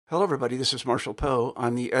Hello, everybody. This is Marshall Poe.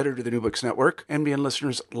 I'm the editor of the New Books Network. NBN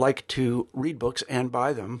listeners like to read books and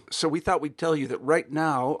buy them. So we thought we'd tell you that right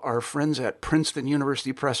now, our friends at Princeton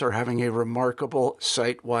University Press are having a remarkable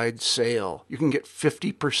site-wide sale. You can get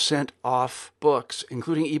 50% off books,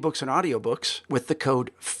 including ebooks and audiobooks, with the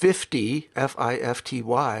code 50,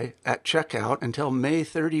 F-I-F-T-Y, at checkout until May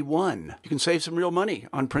 31. You can save some real money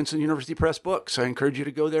on Princeton University Press books. I encourage you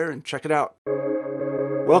to go there and check it out.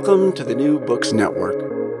 Welcome to the New Books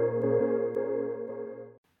Network.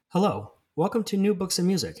 Hello, welcome to New Books and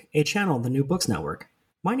Music, a channel of the New Books Network.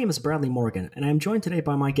 My name is Bradley Morgan, and I am joined today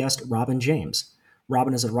by my guest, Robin James.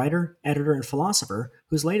 Robin is a writer, editor, and philosopher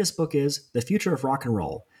whose latest book is The Future of Rock and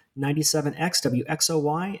Roll, 97X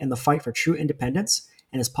WXOY and the Fight for True Independence,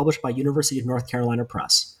 and is published by University of North Carolina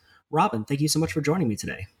Press. Robin, thank you so much for joining me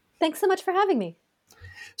today. Thanks so much for having me.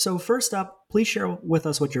 So first up, please share with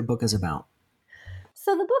us what your book is about.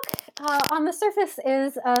 So the book, on the surface,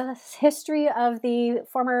 is a history of the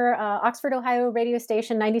former Oxford, Ohio radio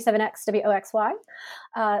station 97X WOXY.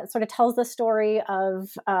 It sort of tells the story of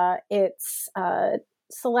its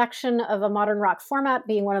selection of a modern rock format,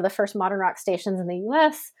 being one of the first modern rock stations in the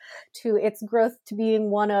U.S., to its growth to being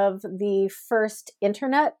one of the first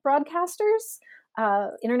internet broadcasters.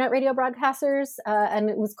 Internet radio broadcasters, and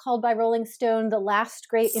it was called by Rolling Stone the last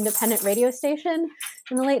great independent radio station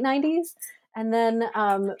in the late 90s. And then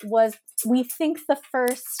was, we think, the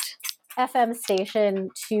first FM station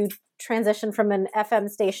to transition from an FM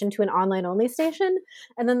station to an online-only station,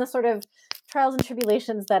 and then the sort of trials and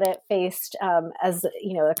tribulations that it faced as,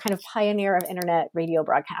 you know, a kind of pioneer of internet radio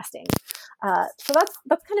broadcasting. So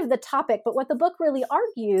that's kind of the topic. But what the book really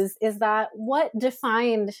argues is that what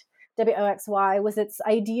defined WOXY was its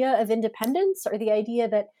idea of independence, or the idea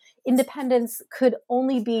that independence could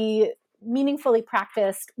only be meaningfully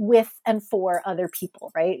practiced with and for other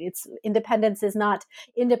people, right? It's independence is not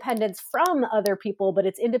independence from other people, but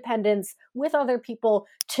it's independence with other people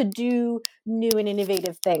to do new and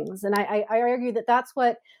innovative things. And I argue that that's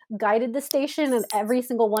what guided the station at every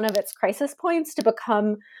single one of its crisis points to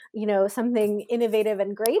become, you know, something innovative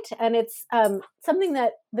and great. And it's something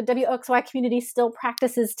that the WOXY community still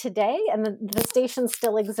practices today, and the station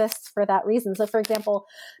still exists for that reason. So, for example,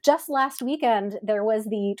 just last weekend, there was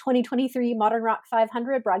the 2023 Modern Rock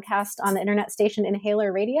 500 broadcast on the internet station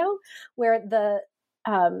Inhaler Radio, where the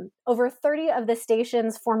over 30 of the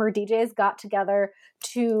station's former DJs got together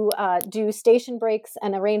to do station breaks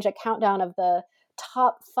and arrange a countdown of the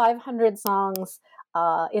top 500 songs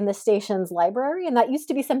in the station's library. And that used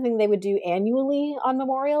to be something they would do annually on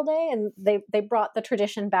Memorial Day. And they brought the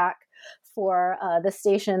tradition back for the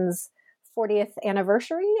station's 40th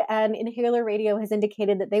anniversary. And Inhaler Radio has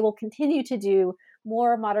indicated that they will continue to do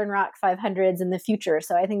more modern rock 500s in the future.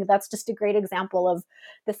 So I think that's just a great example of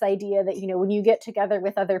this idea that, you know, when you get together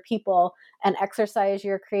with other people and exercise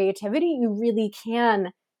your creativity, you really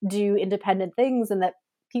can do independent things, and that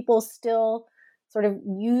people still sort of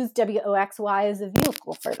use WOXY as a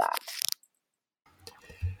vehicle for that.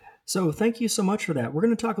 So thank you so much for that. We're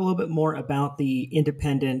going to talk a little bit more about the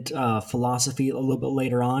independent philosophy a little bit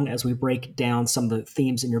later on as we break down some of the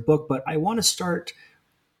themes in your book. But I want to start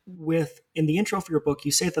with, in the intro for your book,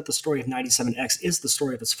 you say that the story of 97X is the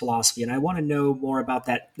story of its philosophy. And I want to know more about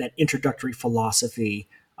that introductory philosophy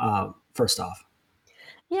first off.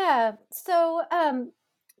 Yeah. So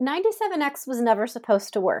 97X was never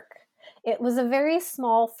supposed to work. It was a very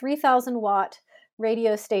small 3,000 watt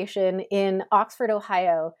radio station in Oxford,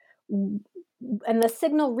 Ohio. And the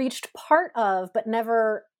signal reached part of, but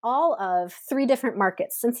never all of, 3 different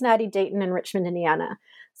markets: Cincinnati, Dayton, and Richmond, Indiana.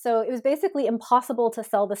 So it was basically impossible to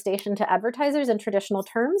sell the station to advertisers in traditional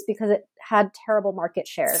terms because it had terrible market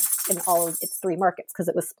share in all of its 3 markets because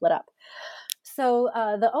it was split up. So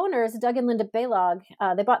the owners, Doug and Linda Baylog,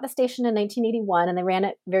 they bought the station in 1981, and they ran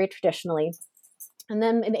it very traditionally. And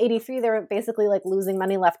then in 83, they were basically like losing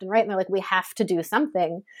money left and right. And they're like, we have to do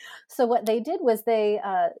something. So what they did was they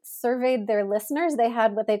surveyed their listeners. They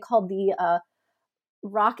had what they called the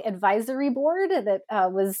Rock Advisory Board that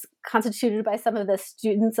was constituted by some of the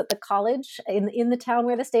students at the college in the town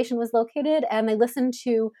where the station was located. And they listened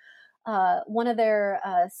to one of their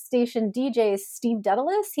station DJs, Steve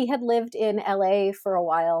Dedalus. He had lived in LA for a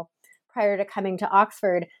while prior to coming to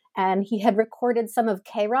Oxford. And he had recorded some of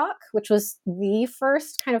K-Rock, which was the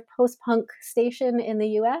first kind of post-punk station in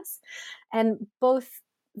the US. And both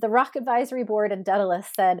the Rock Advisory Board and Dedalus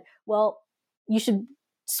said, well, you should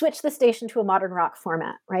switch the station to a modern rock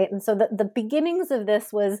format, right? And so the beginnings of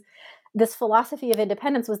this was, this philosophy of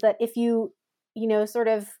independence was that if you sort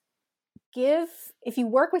of if you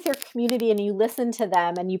work with your community and you listen to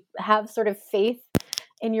them and you have sort of faith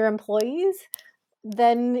in your employees,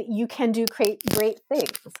 then you can do great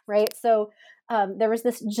things, right? So there was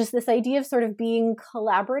this idea of sort of being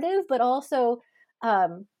collaborative, but also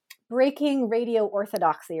breaking radio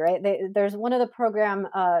orthodoxy, right? There's one of the program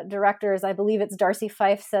directors, I believe it's Darcy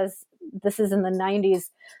Fife, says this is in the 90s,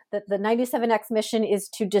 that the 97X mission is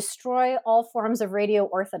to destroy all forms of radio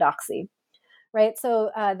orthodoxy, right?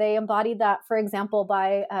 So they embodied that, for example,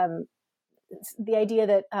 by the idea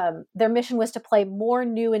that their mission was to play more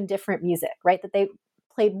new and different music, right? That they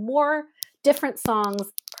played more different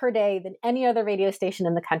songs per day than any other radio station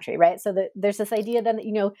in the country, right? So that there's this idea then that,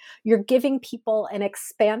 you know, you're giving people an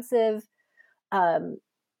expansive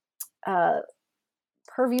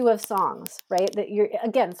purview of songs, right? That you're,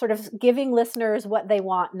 again, sort of giving listeners what they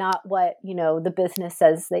want, not what, you know, the business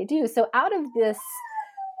says they do. So out of this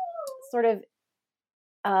sort of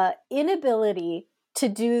inability to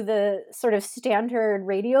do the sort of standard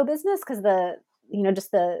radio business, because the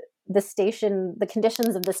station, the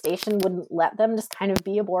conditions of the station wouldn't let them just kind of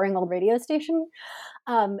be a boring old radio station.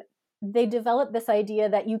 They developed this idea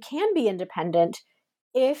that you can be independent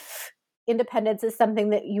if independence is something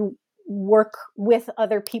that you work with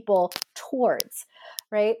other people towards,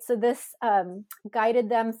 right? So this guided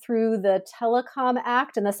them through the Telecom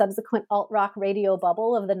Act and the subsequent alt-rock radio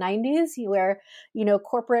bubble of the 90s, where, you know,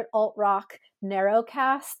 corporate alt-rock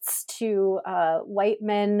narrowcasts to white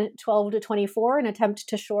men 12 to 24 in an attempt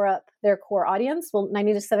to shore up their core audience. Well,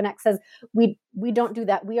 97X says we don't do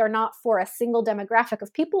that. We are not for a single demographic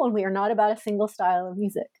of people, and we are not about a single style of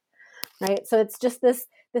music, right? So it's just this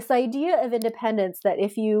idea of independence that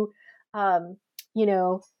if you are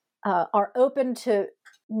open to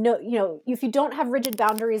if you don't have rigid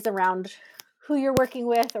boundaries around who you're working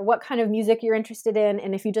with or what kind of music you're interested in,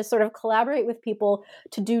 and if you just sort of collaborate with people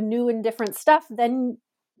to do new and different stuff, then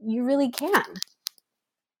you really can.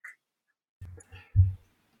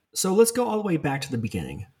 So let's go all the way back to the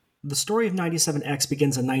beginning. The story of 97X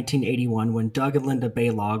begins in 1981 when Doug and Linda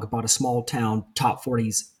Baylog bought a small town top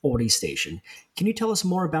 40s oldie station. Can you tell us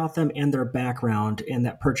more about them and their background and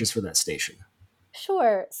that purchase for that station?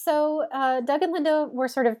 Sure. So Doug and Linda were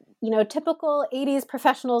sort of, typical 80s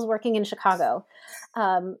professionals working in Chicago.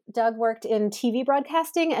 Doug worked in TV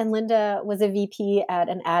broadcasting and Linda was a VP at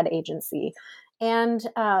an ad agency. And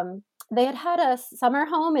they had a summer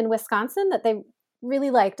home in Wisconsin that they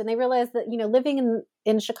really liked. And they realized that, living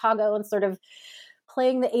in Chicago and sort of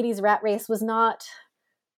playing the 80s rat race was not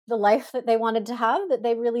the life that they wanted to have, that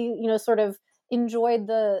they really, sort of enjoyed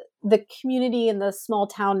the community and the small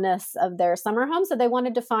townness of their summer home. So they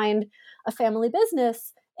wanted to find a family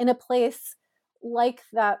business in a place like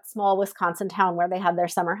that small Wisconsin town where they had their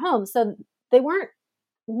summer home. So they weren't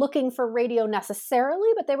looking for radio necessarily,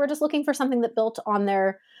 but they were just looking for something that built on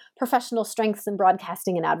their professional strengths in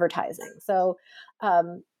broadcasting and advertising. So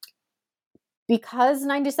because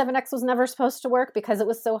 97X was never supposed to work, because it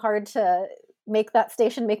was so hard to make that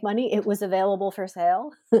station make money, it was available for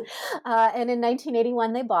sale. And in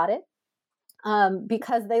 1981, they bought it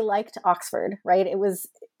because they liked Oxford, right? It was,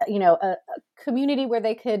 a community where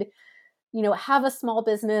they could, have a small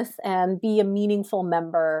business and be a meaningful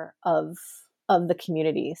member of the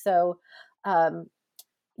community. So, so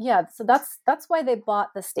that's why they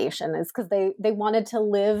bought the station, is because they wanted to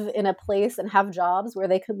live in a place and have jobs where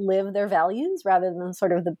they could live their values rather than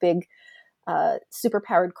sort of the big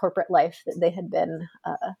superpowered corporate life that they had been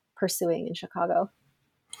pursuing in Chicago.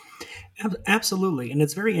 Absolutely. And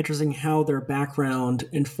it's very interesting how their background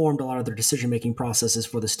informed a lot of their decision-making processes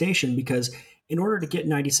for the station, because in order to get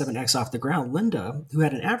 97X off the ground, Linda, who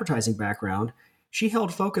had an advertising background, she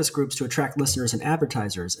held focus groups to attract listeners and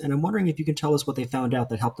advertisers. And I'm wondering if you can tell us what they found out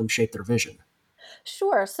that helped them shape their vision.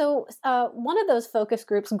 Sure. So one of those focus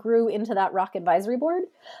groups grew into that rock advisory board.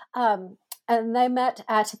 And they met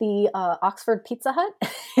at the Oxford Pizza Hut,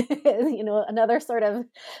 another sort of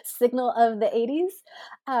signal of the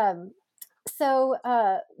 80s. So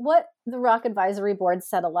what the Rock Advisory Board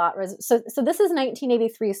said a lot was, so this is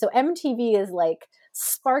 1983, so MTV is like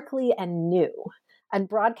sparkly and new and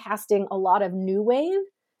broadcasting a lot of new wave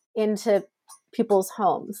into people's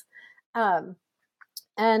homes. And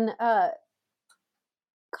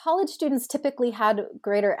college students typically had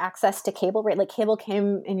greater access to cable, right? Like cable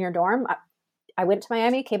came in your dorm. I went to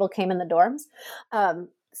Miami, cable came in the dorms.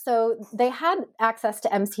 So they had access to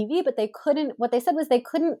MTV, but what they said was they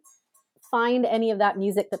couldn't find any of that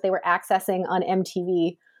music that they were accessing on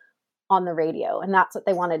MTV on the radio. And that's what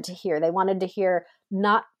they wanted to hear. They wanted to hear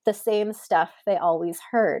not the same stuff they always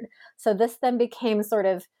heard. So this then became sort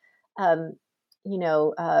of,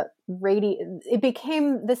 radio. It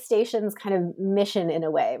became the station's kind of mission in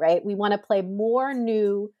a way, right? We want to play more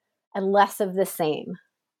new and less of the same,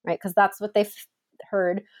 right? Because that's what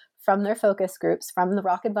heard from their focus groups, from the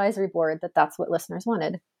Rock Advisory Board, that that's what listeners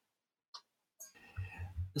wanted.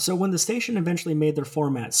 So when the station eventually made their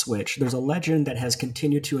format switch, there's a legend that has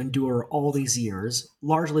continued to endure all these years,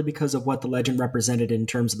 largely because of what the legend represented in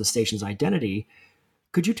terms of the station's identity.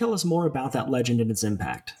 Could you tell us more about that legend and its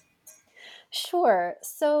impact? Sure.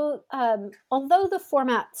 So, although the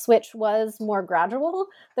format switch was more gradual,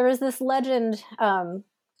 there was this legend.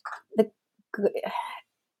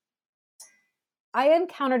 I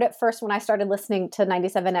encountered it first when I started listening to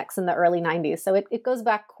 97X in the early 90s. So it goes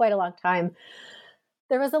back quite a long time.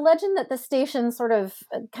 There was a legend that the station sort of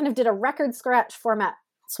kind of did a record scratch format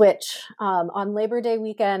switch on Labor Day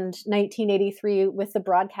weekend, 1983, with the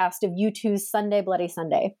broadcast of U2's Sunday Bloody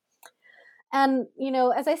Sunday. And,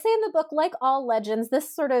 as I say in the book, like all legends,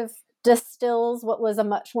 this sort of distills what was a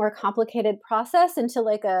much more complicated process into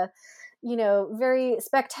like a, very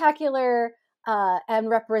spectacular and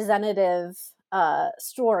representative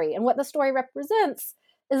story. And what the story represents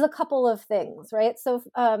is a couple of things, right? So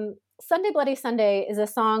Sunday Bloody Sunday is a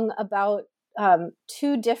song about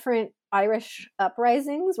two different Irish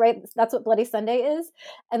uprisings, right? That's what Bloody Sunday is.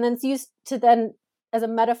 And then it's used to then as a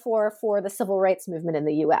metaphor for the civil rights movement in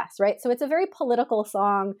the US, right? So it's a very political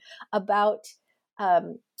song about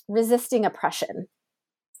resisting oppression,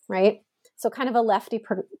 right? So kind of a lefty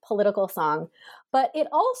political song. But it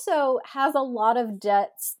also has a lot of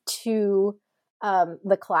debts to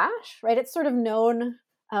The Clash, right? It's sort of known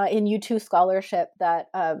in U2 scholarship that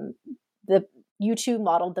the U2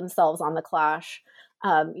 modeled themselves on The Clash.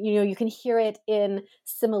 You can hear it in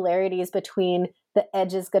similarities between the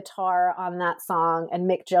Edge's guitar on that song and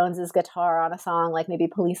Mick Jones's guitar on a song like maybe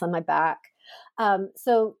Police on My Back.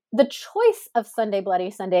 So the choice of Sunday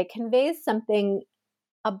Bloody Sunday conveys something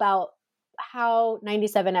about how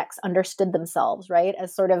 97X understood themselves, right?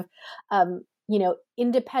 As sort of,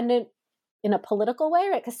 independent in a political way,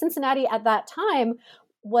 right? Because Cincinnati at that time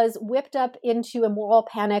was whipped up into a moral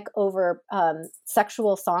panic over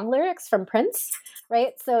sexual song lyrics from Prince,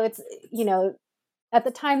 right? So it's, at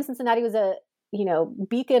the time, Cincinnati was a,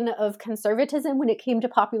 beacon of conservatism when it came to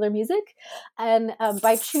popular music. And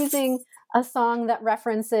by choosing a song that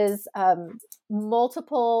references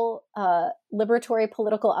multiple liberatory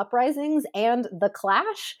political uprisings and The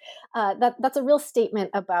Clash, that's a real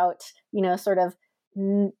statement about, sort of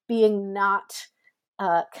being not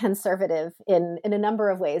conservative in a number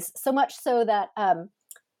of ways. So much so that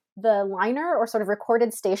the liner or sort of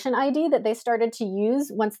recorded station ID that they started to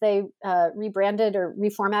use once they rebranded or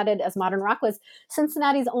reformatted as modern rock was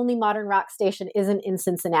Cincinnati's only modern rock station isn't in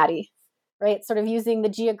Cincinnati, right? Sort of using the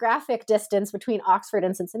geographic distance between Oxford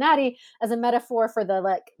and Cincinnati as a metaphor for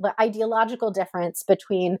the ideological difference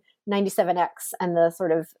between 97X and the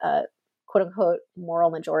sort of quote unquote moral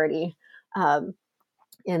majority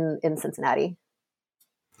in Cincinnati.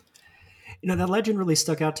 That legend really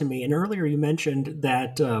stuck out to me. And earlier you mentioned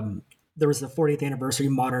that there was the 40th anniversary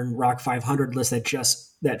Modern Rock 500 list that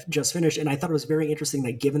just finished. And I thought it was very interesting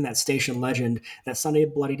that given that station legend, that Sunday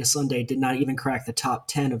Bloody Sunday did not even crack the top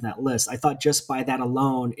 10 of that list. I thought just by that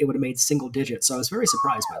alone, it would have made single digits. So I was very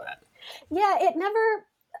surprised by that. Yeah,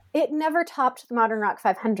 it never topped the Modern Rock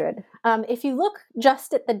 500. If you look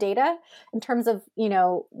just at the data in terms of,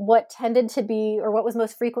 what tended to be or what was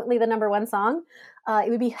most frequently the number one song, it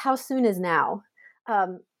would be How Soon Is Now,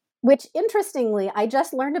 which interestingly, I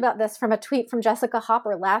just learned about this from a tweet from Jessica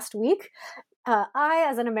Hopper last week. I,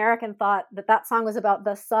 as an American, thought that song was about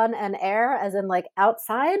the sun and air, as in like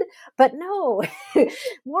outside, but no,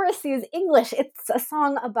 Morrissey is English. It's a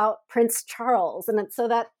song about Prince Charles. And so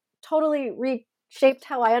that totally reshaped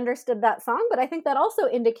how I understood that song. But I think that also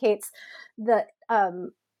indicates that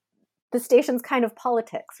the station's kind of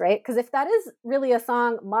politics, right? Because if that is really a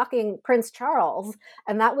song mocking Prince Charles,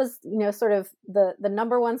 and that was, sort of the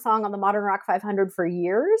number one song on the Modern Rock 500 for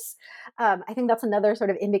years, I think that's another sort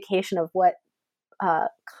of indication of what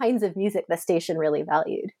kinds of music the station really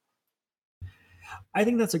valued. I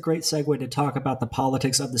think that's a great segue to talk about the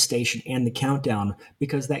politics of the station and the countdown,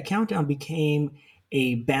 because that countdown became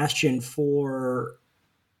a bastion for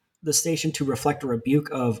the station to reflect a rebuke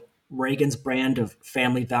of Reagan's brand of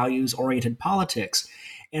family values-oriented politics.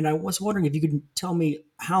 And I was wondering if you could tell me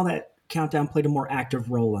how that countdown played a more active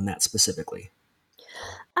role in that specifically.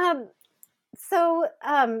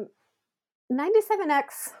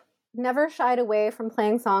 97X never shied away from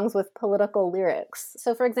playing songs with political lyrics.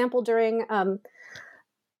 So, for example, during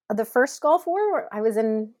the first Gulf War, where I was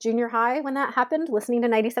in junior high when that happened, listening to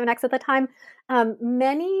 97X at the time,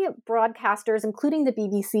 many broadcasters, including the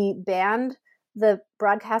BBC, banned the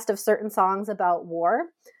broadcast of certain songs about war,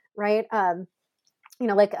 right?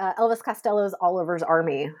 like Elvis Costello's Oliver's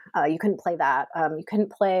Army. You couldn't play that. You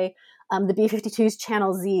couldn't play the B-52's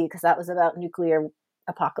Channel Z because that was about nuclear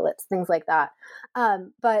apocalypse, things like that.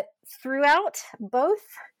 But throughout both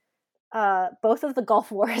of the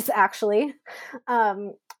Gulf Wars, actually,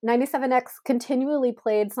 97X continually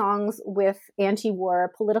played songs with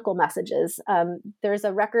anti-war political messages. There's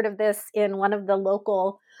a record of this in one of the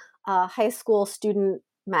local high school student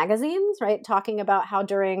magazines, right, talking about how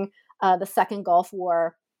during the Second Gulf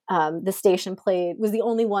War, the station was the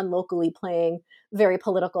only one locally playing very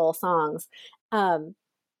political songs. And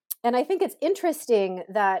I think it's interesting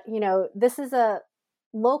that, this is a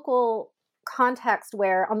local context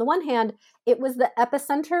where, on the one hand, it was the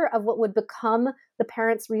epicenter of what would become the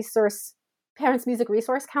Parents Music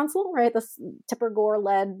Resource Council, right? This Tipper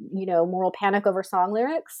Gore-led, moral panic over song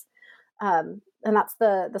lyrics. And that's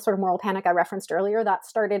the sort of moral panic I referenced earlier. That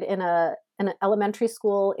started in an elementary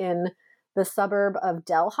school in the suburb of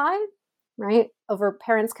Delhi, right? Over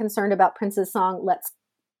parents concerned about Prince's song, Let's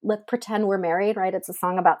Pretend We're Married, right? It's a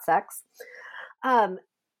song about sex. And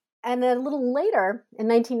then a little later, in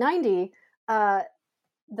 1990,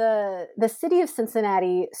 the city of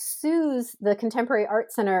Cincinnati sues the Contemporary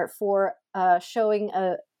Art Center for showing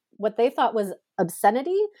what they thought was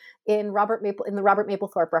obscenity in the Robert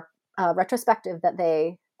Mapplethorpe retrospective that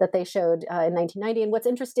they showed in 1990. And what's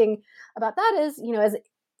interesting about that is, I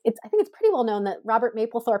think it's pretty well known that Robert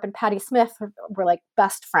Mapplethorpe and Patti Smith were like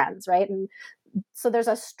best friends, right? And so there's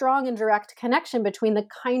a strong and direct connection between the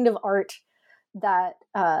kind of art that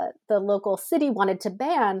the local city wanted to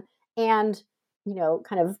ban and,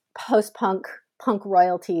 kind of post-punk, punk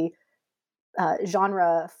royalty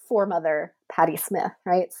genre foremother Patti Smith,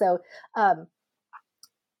 right? So, and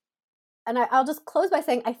I'll just close by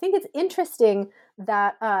saying I think it's interesting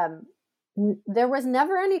that there was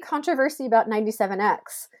never any controversy about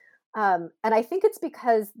 97X. And I think it's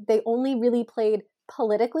because they only really played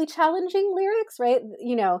politically challenging lyrics, right?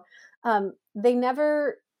 They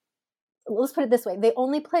never, let's put it this way, they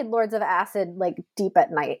only played Lords of Acid like deep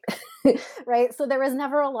at night, right? So there was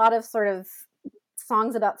never a lot of sort of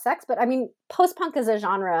songs about sex, but I mean, post-punk as a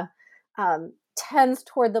genre tends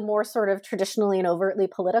toward the more sort of traditionally and overtly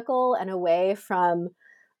political and away from,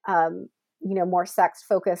 more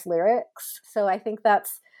sex-focused lyrics. So I think that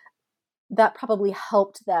probably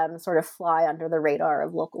helped them sort of fly under the radar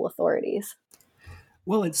of local authorities.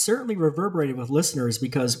 Well, it certainly reverberated with listeners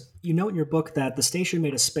because you note in your book that the station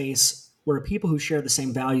made a space where people who share the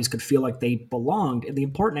same values could feel like they belonged. And the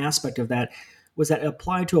important aspect of that was that it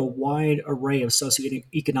applied to a wide array of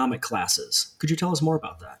socioeconomic classes. Could you tell us more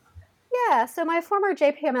about that? Yeah, so my former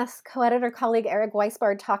JPMS co-editor colleague Eric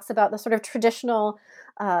Weisbard talks about the sort of traditional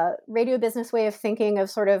radio business way of thinking of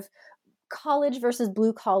sort of college versus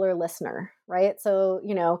blue collar listener, right? So,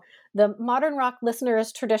 the modern rock listener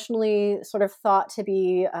is traditionally sort of thought to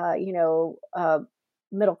be,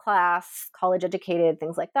 middle class, college educated,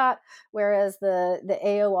 things like that. Whereas the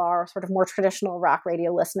AOR sort of more traditional rock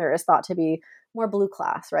radio listener is thought to be more blue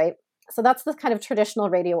class, right? So that's the kind of traditional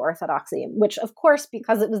radio orthodoxy, which of course,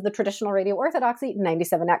 because it was the traditional radio orthodoxy,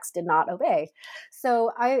 97X did not obey.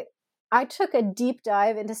 So I took a deep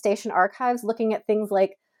dive into station archives looking at things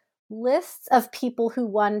like lists of people who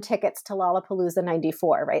won tickets to Lollapalooza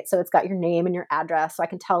 94, right? So it's got your name and your address. So I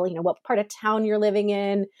can tell, what part of town you're living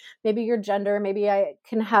in, maybe your gender, maybe I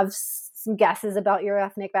can have some guesses about your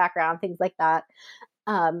ethnic background, things like that.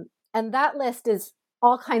 And that list is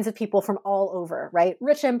all kinds of people from all over, right?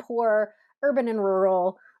 Rich and poor, urban and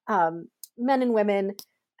rural, men and women.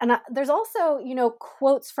 And there's also,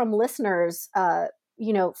 quotes from listeners,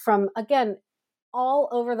 from, again, all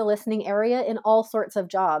over the listening area in all sorts of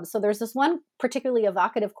jobs. So there's this one particularly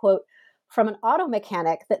evocative quote from an auto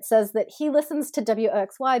mechanic that says that he listens to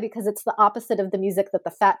WOXY because it's the opposite of the music that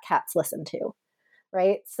the fat cats listen to,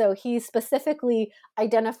 right? So he specifically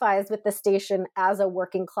identifies with the station as a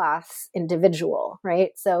working class individual, right?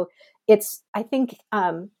 So it's, I think,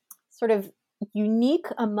 sort of unique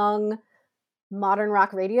among modern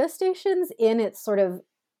rock radio stations in its sort of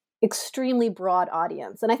extremely broad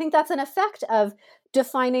audience. And I think that's an effect of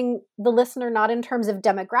defining the listener not in terms of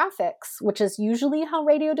demographics, which is usually how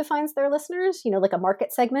radio defines their listeners, like a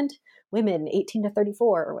market segment, women 18 to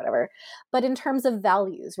 34 or whatever, but in terms of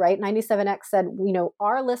values, right? 97X said,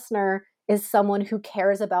 our listener is someone who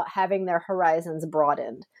cares about having their horizons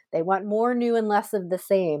broadened. They want more new and less of the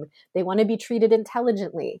same. They want to be treated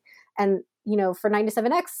intelligently. And, for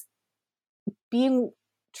 97X, being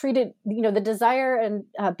treated, the desire and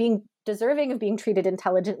being deserving of being treated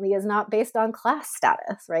intelligently is not based on class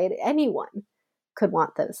status, right? Anyone could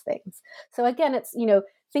want those things. So again, it's,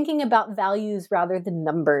 thinking about values rather than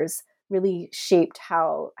numbers really shaped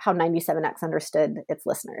how 97X understood its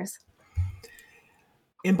listeners.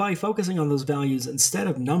 And by focusing on those values instead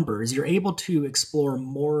of numbers, you're able to explore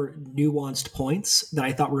more nuanced points that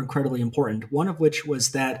I thought were incredibly important. One of which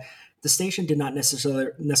was that the station did not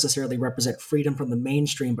necessarily represent freedom from the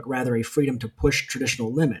mainstream, but rather a freedom to push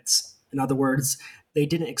traditional limits. In other words, they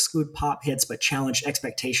didn't exclude pop hits, but challenged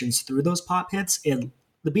expectations through those pop hits. And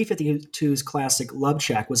the B-52's classic Love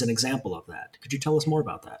Shack was an example of that. Could you tell us more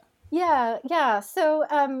about that? Yeah. So,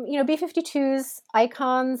 B-52's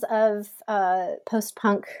icons of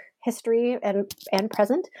post-punk history and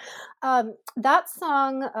present. That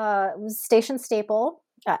song was station staple,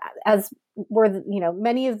 as were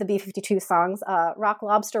many of the B-52 songs. Rock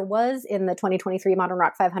Lobster was in the 2023 Modern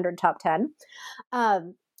Rock 500 Top 10.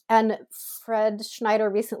 And Fred Schneider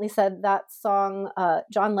recently said that song,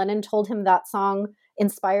 John Lennon told him that song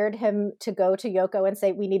inspired him to go to Yoko and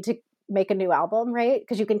say, we need to make a new album, right?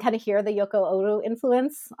 Because you can kind of hear the Yoko Ono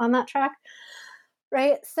influence on that track,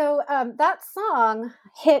 right? So that song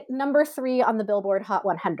hit number 3 on the Billboard Hot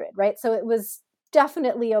 100, right? So it was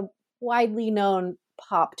definitely a widely known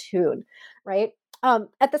pop tune, right?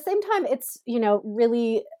 At the same time, it's,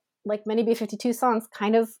 really, like many B-52 songs,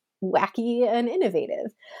 kind of wacky and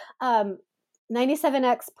innovative.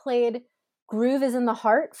 97X played Groove is in the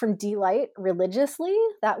Heart from D-Light religiously.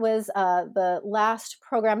 That was the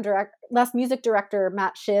last music director,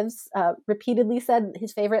 Matt Shivs, repeatedly said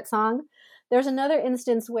his favorite song. There's another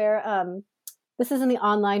instance where, this is in the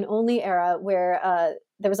online only era, where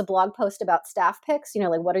there was a blog post about staff picks,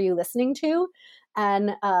 like what are you listening to?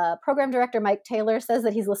 And program director Mike Taylor says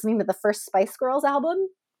that he's listening to the first Spice Girls album,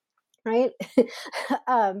 right?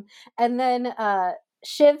 And then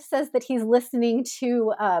Shiv says that he's listening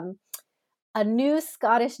to a new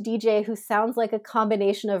Scottish DJ who sounds like a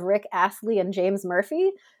combination of Rick Astley and James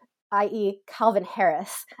Murphy, i.e. Calvin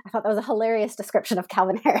Harris. I thought that was a hilarious description of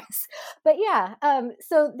Calvin Harris. But yeah,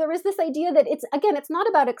 so there was this idea that it's not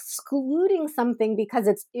about excluding something because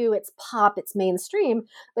it's pop, it's mainstream,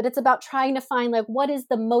 but it's about trying to find like what is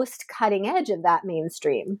the most cutting edge of that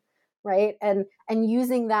mainstream, right? And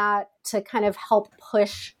using that to kind of help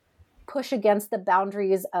push against the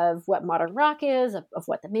boundaries of what modern rock is, of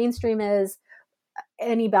what the mainstream is,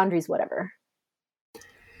 any boundaries, whatever.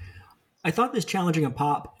 I thought this challenging of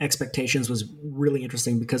pop expectations was really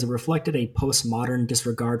interesting because it reflected a postmodern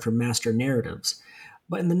disregard for master narratives.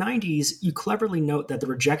 But in the 90s, you cleverly note that the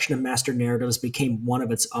rejection of master narratives became one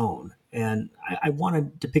of its own. And I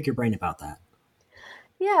wanted to pick your brain about that.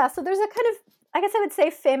 Yeah, so there's a kind of, I guess I would say,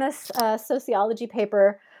 famous sociology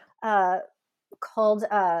paper called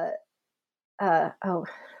I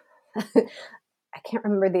can't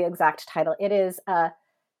remember the exact title. It is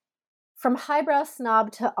From Highbrow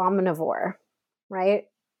Snob to Omnivore, right?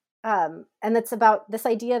 And it's about this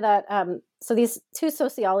idea that, so these two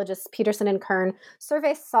sociologists, Peterson and Kern,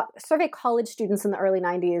 survey college students in the early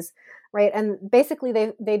 90s, right? And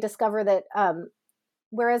basically they discover that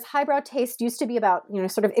whereas highbrow taste used to be about,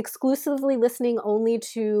 sort of exclusively listening only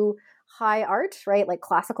to high art, right? Like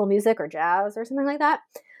classical music or jazz or something like that.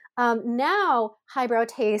 Now, highbrow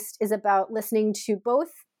taste is about listening to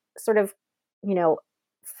both sort of,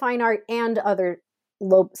 fine art and other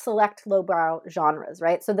select lowbrow genres,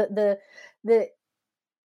 right? So the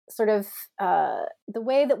sort of the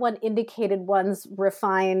way that one indicated one's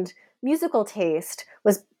refined musical taste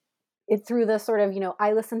was through the sort of,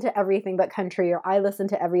 I listen to everything but country, or I listen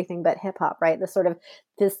to everything but hip hop, right?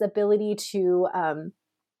 This ability to,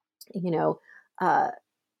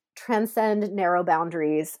 transcend narrow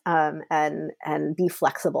boundaries and be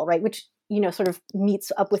flexible, right? Which, sort of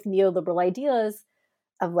meets up with neoliberal ideas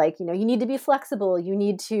of like, you need to be flexible. You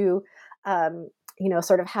need to,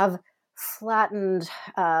 sort of have flattened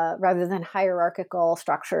rather than hierarchical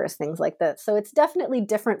structures, things like this. So it's definitely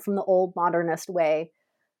different from the old modernist way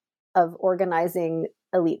of organizing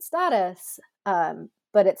elite status,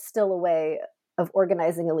 but it's still a way of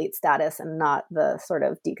organizing elite status and not the sort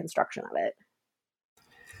of deconstruction of it.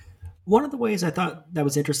 One of the ways I thought that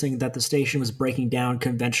was interesting that the station was breaking down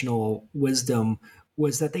conventional wisdom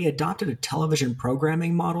was that they adopted a television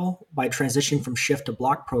programming model by transitioning from shift to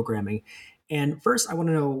block programming. And first, I want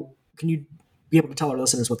to know, can you be able to tell our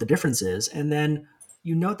listeners what the difference is? And then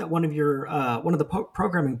you note that one of the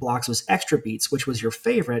programming blocks was Extra Beats, which was your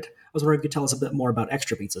favorite. I was wondering if you could tell us a bit more about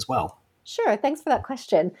Extra Beats as well. Sure. Thanks for that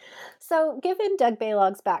question. So given Doug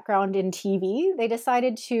Balog's background in TV, they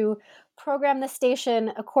decided to program the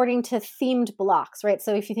station according to themed blocks, right?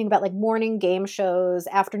 So if you think about like morning game shows,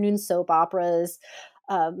 afternoon soap operas,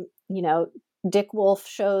 Dick Wolf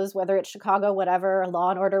shows, whether it's Chicago, whatever,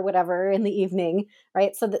 Law and Order, whatever, in the evening,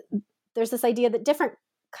 right? So there's this idea that different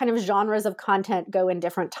kind of genres of content go in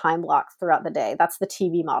different time blocks throughout the day. That's the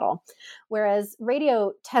TV model. Whereas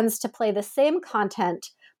radio tends to play the same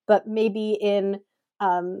content, but maybe in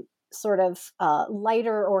sort of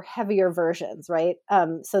lighter or heavier versions, right?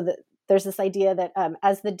 So that there's this idea that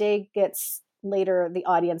as the day gets later, the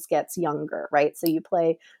audience gets younger, right? So you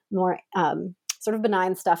play more sort of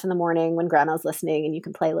benign stuff in the morning when grandma's listening, and you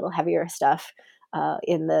can play a little heavier stuff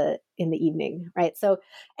in the evening, right? So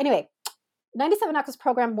anyway, 97X was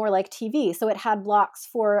programmed more like TV. So it had blocks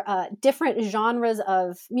for different genres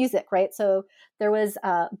of music, right? So there was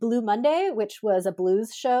Blue Monday, which was a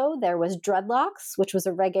blues show. There was Dreadlocks, which was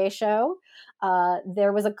a reggae show.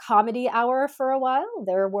 There was a comedy hour for a while.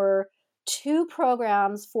 There were 2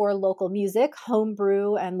 programs for local music,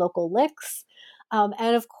 homebrew and local licks.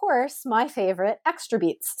 And of course, my favorite, Extra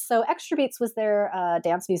Beats. So Extra Beats was their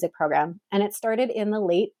dance music program, and it started in the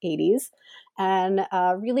late 80s and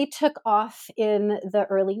really took off in the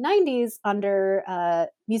early 90s under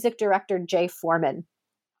music director Jay Foreman.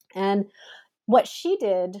 And what she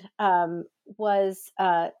did was,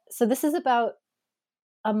 so this is about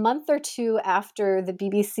a month or 2 after the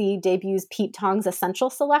BBC debuts Pete Tong's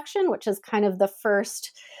Essential Selection, which is kind of the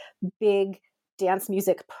first big dance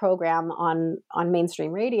music program on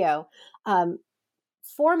mainstream radio.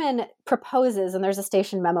 Foreman proposes, and there's a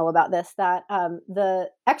station memo about this, that the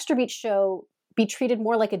Extra Beat show be treated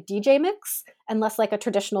more like a DJ mix and less like a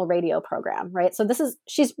traditional radio program, right? So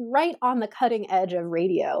she's right on the cutting edge of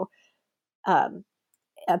radio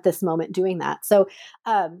at this moment doing that. So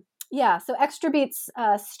so Extra Beats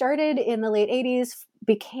started in the late 80s,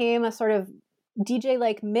 became a sort of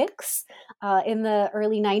DJ-like mix in the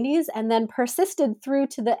early 90s, and then persisted through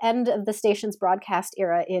to the end of the station's broadcast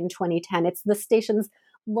era in 2010. It's the station's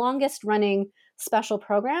longest running special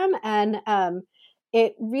program, and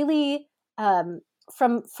it really,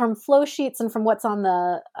 from flow sheets and from what's on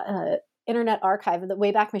the Internet Archive, the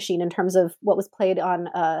Wayback Machine, in terms of what was played on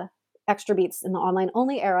Extra Beats in the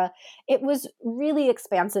online-only era, it was really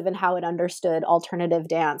expansive in how it understood alternative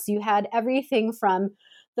dance. You had everything from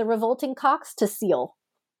the Revolting Cocks to Seal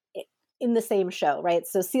in the same show, right?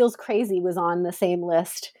 So Seal's Crazy was on the same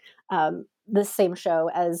list, the same show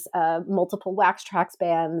as multiple Wax Trax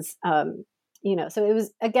bands, so it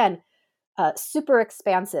was, again, super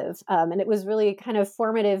expansive, and it was really kind of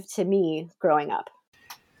formative to me growing up.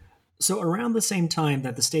 So around the same time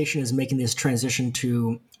that the station is making this transition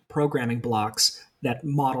to programming blocks that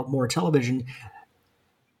model more television,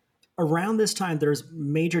 around this time, there's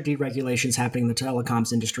major deregulations happening in the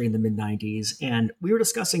telecoms industry in the mid-90s, and we were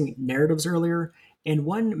discussing narratives earlier, and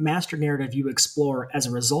one master narrative you explore as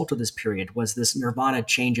a result of this period was this Nirvana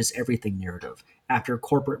changes everything narrative, after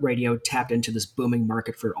corporate radio tapped into this booming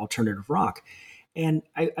market for alternative rock. And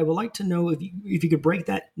I would like to know if you could break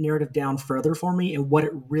that narrative down further for me and what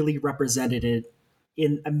it really represented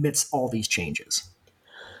in amidst all these changes.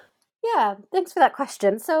 Yeah, thanks for that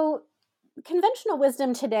question. So conventional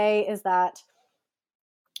wisdom today is that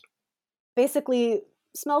basically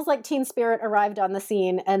Smells Like Teen Spirit arrived on the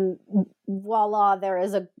scene, and voila, there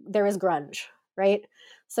is grunge, right?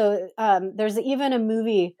 So there's even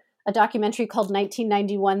a documentary called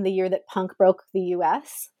 1991, the year that punk broke the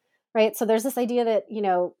U.S., right? So there's this idea that,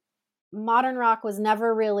 modern rock was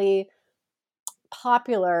never really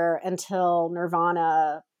popular until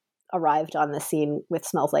Nirvana arrived on the scene with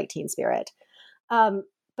Smells Like Teen Spirit.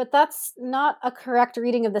 But that's not a correct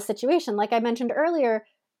reading of the situation. Like I mentioned earlier,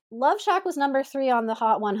 Love Shack was number 3 on the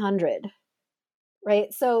Hot 100,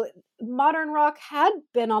 right? So modern rock had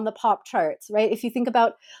been on the pop charts, right? If you think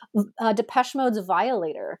about Depeche Mode's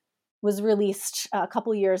Violator was released a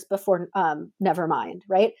couple years before Nevermind,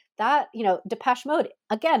 right? That, Depeche Mode,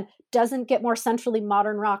 again, doesn't get more centrally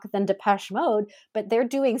modern rock than Depeche Mode, but they're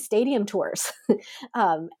doing stadium tours.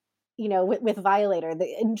 With Violator,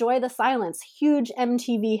 the Enjoy the Silence, huge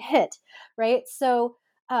MTV hit, right? So,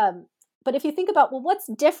 but if you think about, what's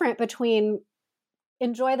different between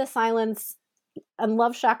Enjoy the Silence and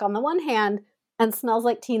Love Shack on the one hand and Smells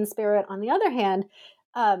Like Teen Spirit on the other hand,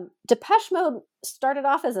 Depeche Mode started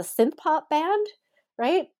off as a synth pop band,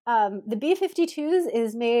 right? The B-52s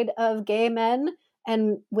is made of gay men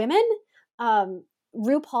and women.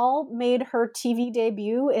 RuPaul made her TV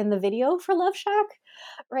debut in the video for Love Shack,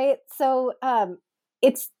 right? So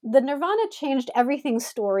it's the Nirvana changed everything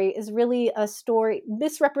story is really a story.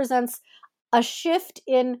 This represents a shift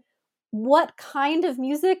in what kind of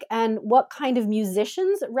music and what kind of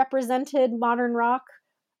musicians represented modern rock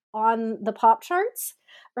on the pop charts,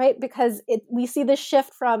 right? Because we see this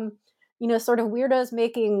shift from, sort of weirdos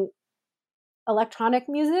making electronic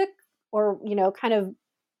music or, kind of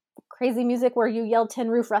crazy music where you yell tin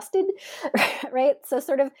roof rusted, right? So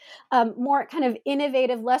sort of more kind of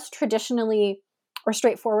innovative, less traditionally or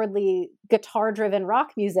straightforwardly guitar-driven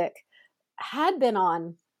rock music had been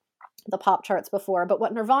on the pop charts before. But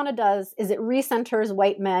what Nirvana does is it recenters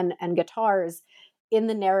white men and guitars in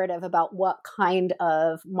the narrative about what kind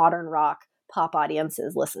of modern rock pop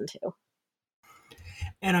audiences listen to.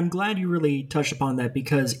 And I'm glad you really touched upon that,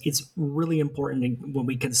 because it's really important when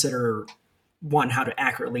we consider, one, how to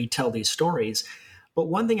accurately tell these stories. But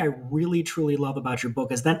one thing I really, truly love about your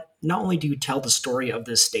book is that not only do you tell the story of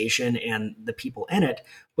this station and the people in it,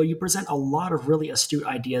 but you present a lot of really astute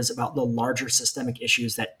ideas about the larger systemic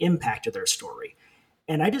issues that impacted their story.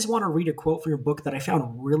 And I just want to read a quote from your book that I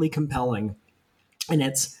found really compelling. And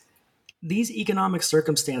it's, "These economic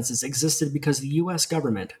circumstances existed because the U.S.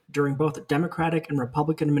 government, during both Democratic and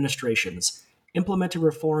Republican administrations, implemented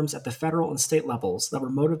reforms at the federal and state levels that were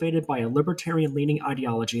motivated by a libertarian-leaning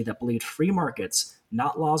ideology that believed free markets,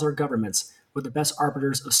 not laws or governments, were the best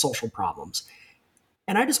arbiters of social problems."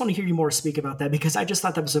 And I just want to hear you more speak about that, because I just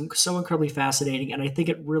thought that was so incredibly fascinating, and I think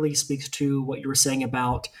it really speaks to what you were saying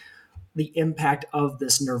about the impact of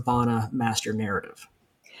this Nirvana master narrative.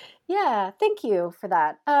 Yeah, thank you for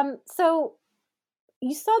that. So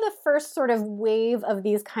you saw the first sort of wave of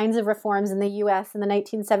these kinds of reforms in the US in the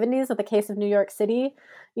 1970s with the case of New York City.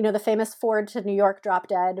 You know, the famous Ford to New York drop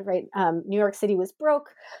dead, right? New York City was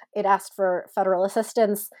broke. It asked for federal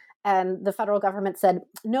assistance, and the federal government said,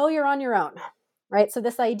 no, you're on your own, right? So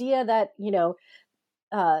this idea that,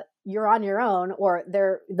 you're on your own, or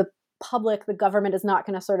the public, the government is not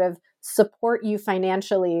going to sort of support you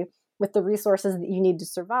financially with the resources that you need to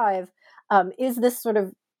survive, is this sort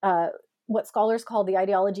of what scholars call the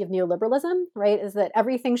ideology of neoliberalism, right? Is that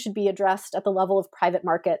everything should be addressed at the level of private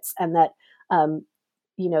markets, and that,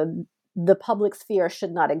 the public sphere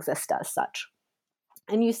should not exist as such.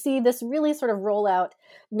 And you see this really sort of roll out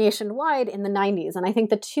nationwide in the 90s. And I think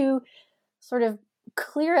the two sort of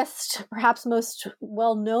clearest, perhaps most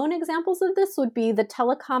well-known examples of this would be the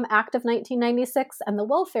Telecom Act of 1996 and the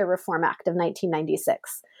Welfare Reform Act of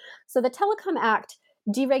 1996. So the Telecom Act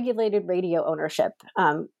deregulated radio ownership,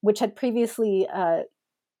 which had previously,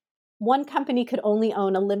 one company could only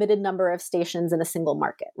own a limited number of stations in a single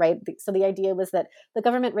market, right? So the idea was that the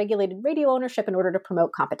government regulated radio ownership in order to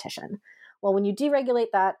promote competition. Well, when you deregulate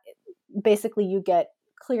that, basically you get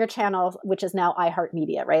Clear Channel, which is now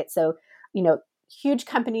iHeartMedia, right? So, huge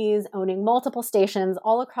companies owning multiple stations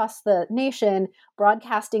all across the nation,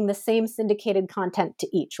 broadcasting the same syndicated content to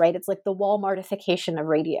each, right? It's like the Walmartification of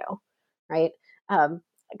radio, right?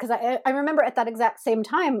 Because I remember at that exact same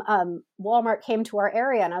time, Walmart came to our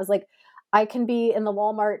area, and I was like, I can be in the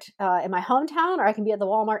Walmart in my hometown, or I can be at the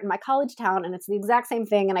Walmart in my college town, and it's the exact same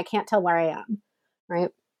thing, and I can't tell where I am, right?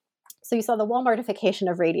 So you saw the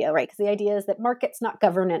Walmartification of radio, right? Because the idea is that markets, not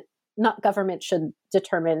government, should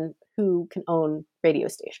determine who can own radio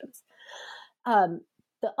stations.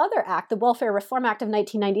 The other act, the Welfare Reform Act of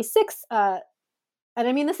 1996, and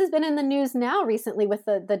I mean, this has been in the news now recently with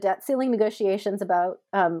the debt ceiling negotiations about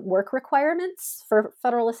work requirements for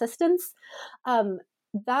federal assistance.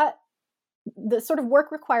 That the sort of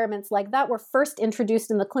work requirements like that were first introduced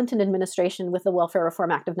in the Clinton administration with the Welfare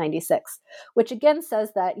Reform Act of 96, which again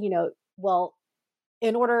says that,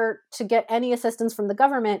 in order to get any assistance from the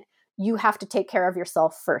government, you have to take care of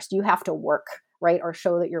yourself first. You have to work, right? Or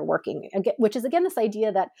show that you're working, which is again this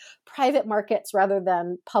idea that private markets rather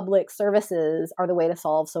than public services are the way to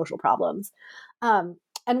solve social problems. And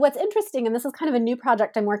what's interesting, and this is kind of a new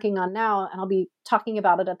project I'm working on now, and I'll be talking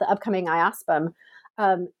about it at the upcoming IASPM,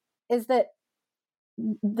 is that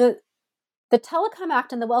the Telecom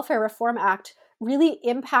Act and the Welfare Reform Act really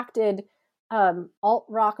impacted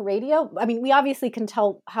alt-rock radio. I mean, we obviously can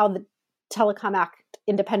tell how the Telecom Act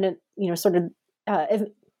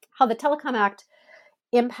how the Telecom Act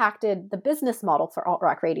impacted the business model for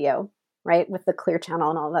alt-rock radio, right? With the Clear Channel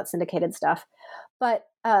and all that syndicated stuff. But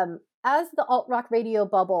as the alt-rock radio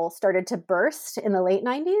bubble started to burst in the late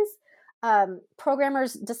 90s,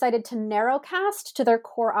 programmers decided to narrowcast to their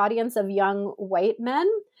core audience of young white men,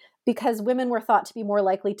 because women were thought to be more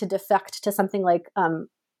likely to defect to something like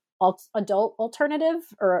adult alternative,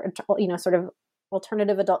 or sort of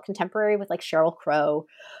alternative adult contemporary with like Sheryl Crow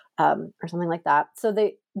or something like that. So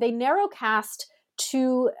they narrowcast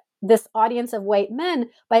to this audience of white men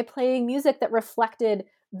by playing music that reflected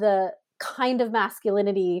the kind of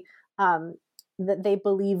masculinity that they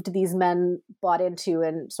believed these men bought into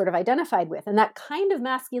and sort of identified with. And that kind of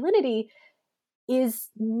masculinity is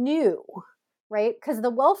new, right? Because the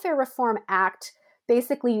Welfare Reform Act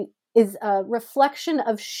basically is a reflection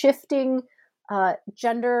of shifting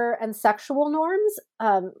gender and sexual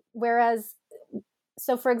norms. Whereas,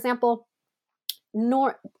 so for example,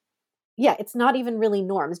 it's not even really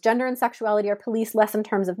norms. Gender and sexuality are policed less in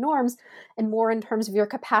terms of norms and more in terms of your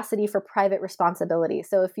capacity for private responsibility.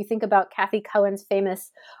 So if you think about Kathy Cohen's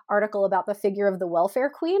famous article about the figure of the welfare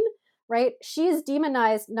queen, right? She's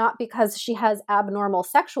demonized not because she has abnormal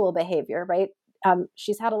sexual behavior, right?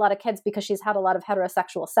 She's had a lot of kids because she's had a lot of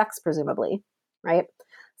heterosexual sex, presumably, right?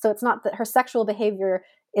 So it's not that her sexual behavior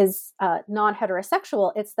is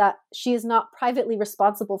non-heterosexual, it's that she is not privately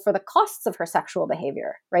responsible for the costs of her sexual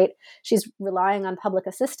behavior, right? She's relying on public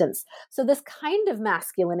assistance. So this kind of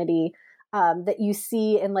masculinity that you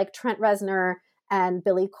see in like Trent Reznor and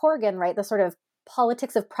Billy Corgan, right? The sort of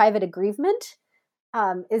politics of private aggrievement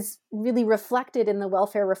is really reflected in the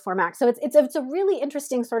Welfare Reform Act. So it's a really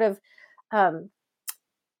interesting sort of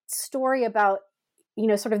story about, you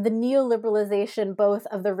know, sort of the neoliberalization both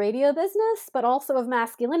of the radio business, but also of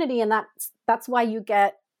masculinity. And that's why you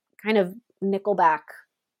get kind of Nickelback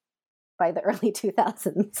by the early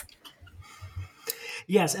 2000s.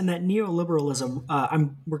 Yes, and that neoliberalism,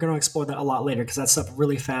 we're going to explore that a lot later because that stuff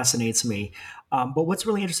really fascinates me. But what's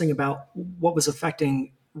really interesting about what was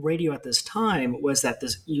affecting radio at this time was that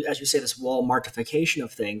this, as you say, this Walmartification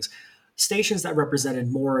of things, stations that represented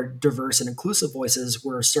more diverse and inclusive voices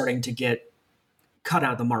were starting to get cut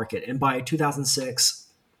out of the market. And by 2006,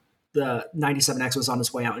 the 97X was on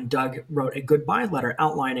its way out, and Doug wrote a goodbye letter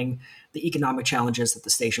outlining the economic challenges that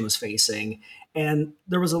the station was facing. And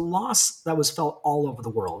there was a loss that was felt all over the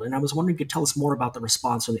world. And I was wondering if you could tell us more about the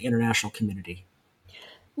response from the international community.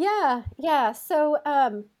 Yeah. So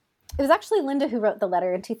it was actually Linda who wrote the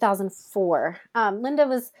letter in 2004. Linda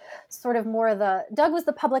was sort of more Doug was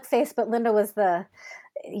the public face, but Linda was the,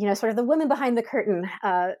 you know, sort of the woman behind the curtain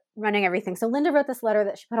running everything. So Linda wrote this letter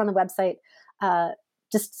that she put on the website,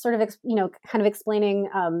 just sort of, you know, kind of explaining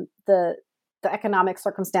the economic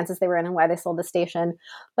circumstances they were in and why they sold the station.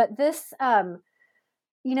 But this,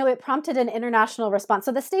 you know, it prompted an international response.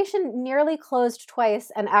 So the station nearly closed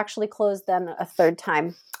twice and actually closed then a third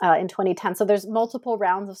time in 2010. So there's multiple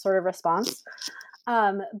rounds of sort of response.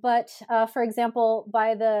 But for example,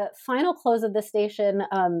 by the final close of the station,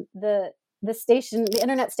 the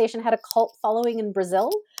internet station had a cult following in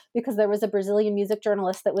Brazil because there was a Brazilian music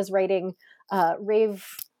journalist that was writing rave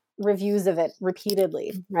reviews of it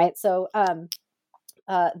repeatedly, right? So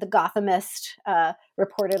the Gothamist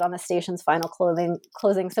reported on the station's final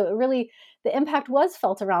closing. So it really, the impact was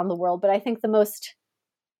felt around the world. But I think the most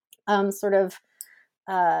sort of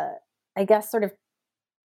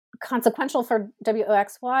consequential for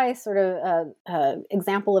WOXY sort of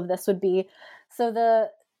example of this would be, so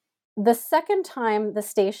the second time the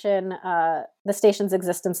station's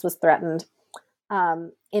existence was threatened,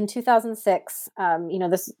 in 2006, you know,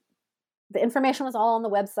 the information was all on the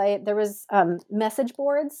website. There was message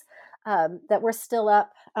boards that were still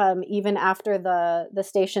up even after the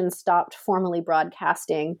station stopped formally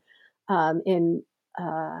broadcasting in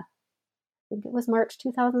I think it was March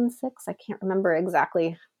 2006. I can't remember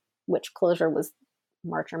exactly which closure was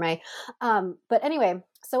March or May. But anyway,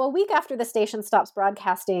 so a week after the station stops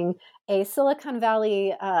broadcasting, a Silicon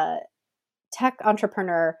Valley tech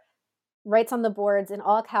entrepreneur writes on the boards in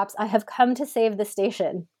all caps, "I have come to save the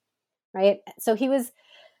station." Right? So he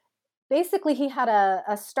had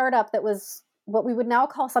a startup that was what we would now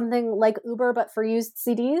call something like Uber, but for used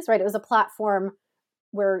CDs, right? It was a platform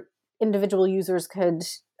where individual users could,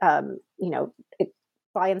 you know,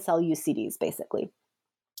 buy and sell used CDs, basically.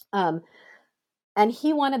 And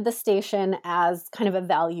he wanted the station as kind of a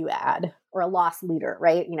value add or a loss leader,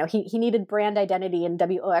 right? You know, he needed brand identity, and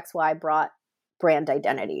WOXY brought brand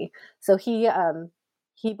identity. So he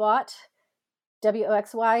bought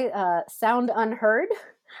WOXY, Sound Unheard,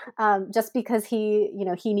 just because he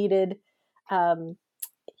needed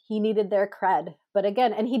their cred. But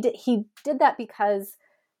again, and he did that because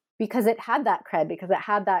it had that cred, because it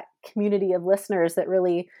had that community of listeners that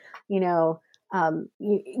really, you know,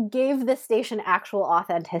 gave the station actual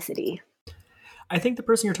authenticity. I think the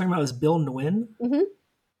person you're talking about is Bill Nguyen. Mm-hmm.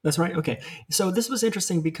 That's right. Okay. So this was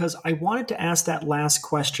interesting because I wanted to ask that last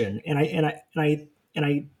question, and I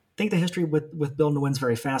think the history with Bill Nguyen is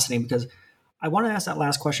very fascinating, because I want to ask that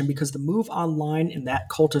last question because the move online and that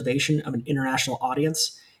cultivation of an international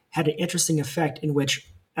audience had an interesting effect in which,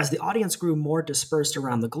 as the audience grew more dispersed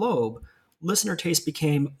around the globe, listener taste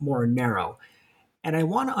became more narrow. And I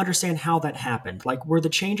want to understand how that happened. Like, were the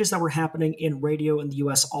changes that were happening in radio in the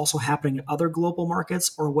US also happening in other global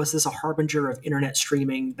markets, or was this a harbinger of internet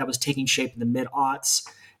streaming that was taking shape in the mid-aughts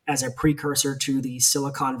as a precursor to the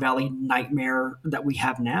Silicon Valley nightmare that we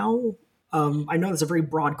have now? I know that's a very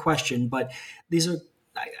broad question, but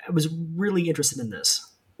I was really interested in this.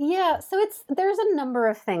 Yeah, so there's a number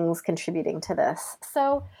of things contributing to this.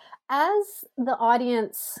 So as the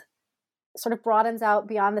audience sort of broadens out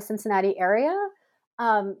beyond the Cincinnati area,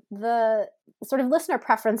 the sort of listener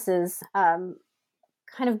preferences kind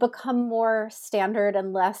of become more standard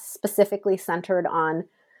and less specifically centered on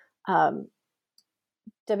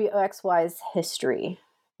WOXY's history,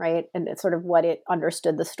 right? And it's sort of what it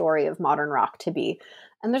understood the story of modern rock to be.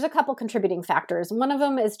 And there's a couple contributing factors. One of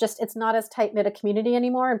them is just it's not as tight-knit a community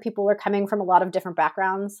anymore, and people are coming from a lot of different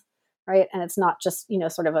backgrounds, right? And it's not just,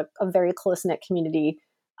 sort of a very close-knit community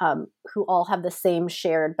who all have the same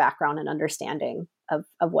shared background and understanding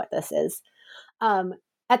of what this is.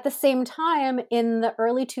 At the same time, in the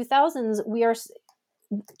early 2000s,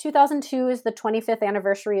 2002 is the 25th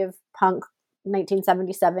anniversary of punk,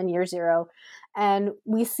 1977, year zero. And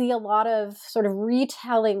we see a lot of sort of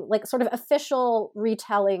retelling, like sort of official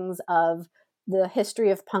retellings of the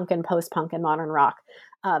history of punk and post-punk and modern rock.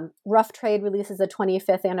 Rough Trade releases a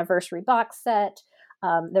 25th anniversary box set.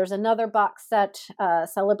 There's another box set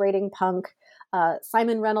celebrating punk.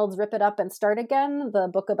 Simon Reynolds' Rip It Up and Start Again, the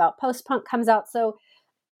book about post-punk, comes out. So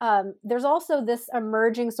there's also this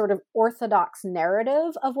emerging sort of orthodox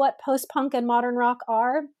narrative of what post-punk and modern rock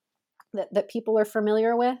are that people are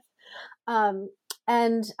familiar with. And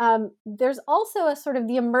there's also a sort of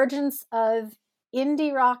the emergence of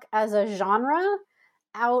indie rock as a genre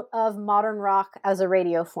out of modern rock as a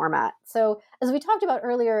radio format. So as we talked about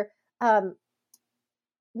earlier, 97X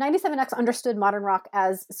understood modern rock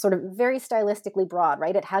as sort of very stylistically broad,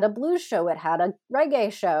 right? It had a blues show, it had a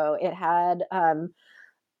reggae show, it had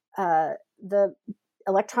the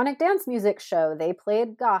electronic dance music show. They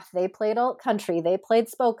played goth, they played alt country, they played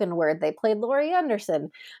spoken word, they played Laurie Anderson,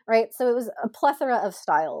 right? So it was a plethora of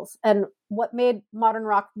styles. And what made modern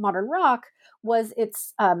rock was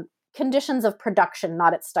its conditions of production,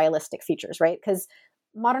 not its stylistic features, right? Because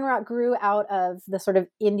modern rock grew out of the sort of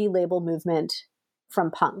indie label movement from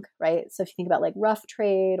punk, right? So if you think about like Rough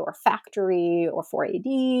Trade or Factory or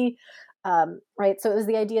 4AD, right? So it was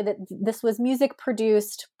the idea that this was music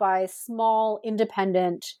produced by small,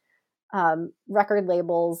 independent record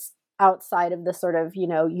labels outside of the sort of,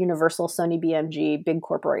 Universal, Sony, BMG, big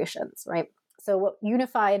corporations, right? So what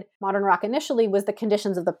unified modern rock initially was the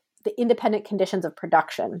conditions of the independent conditions of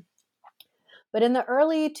production. But in the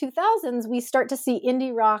early 2000s, we start to see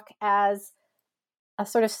indie rock as a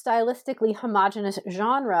sort of stylistically homogenous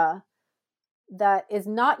genre that is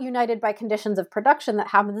not united by conditions of production that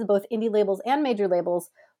happens in both indie labels and major labels,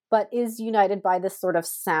 but is united by this sort of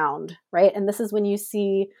sound, right? And this is when you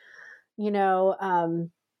see,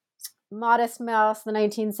 Modest Mouse, the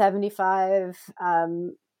 1975,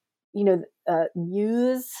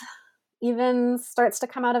 Muse even starts to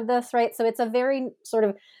come out of this, right? So it's a very sort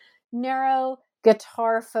of narrow,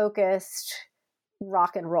 guitar-focused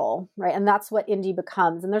rock and roll, right? And that's what indie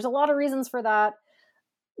becomes. And there's a lot of reasons for that.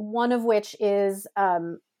 One of which is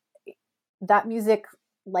that music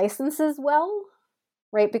licenses well,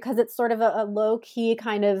 right? Because it's sort of a low-key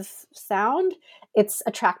kind of sound. It's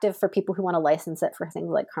attractive for people who want to license it for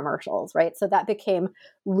things like commercials, right? So that became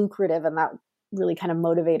lucrative, and that really kind of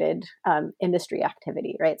motivated industry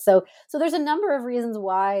activity, right? So there's a number of reasons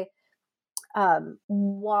why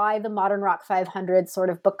the Modern Rock 500 sort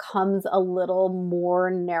of becomes a little more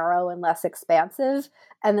narrow and less expansive.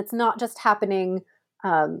 And it's not just happening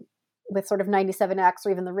with sort of 97X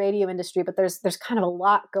or even the radio industry, but there's kind of a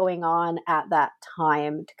lot going on at that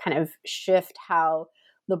time to kind of shift how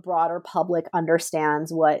the broader public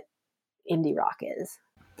understands what indie rock is.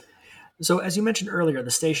 So as you mentioned earlier,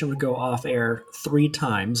 the station would go off air 3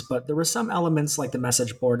 times, but there were some elements like the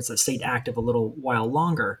message boards that stayed active a little while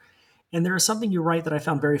longer. And there is something you write that I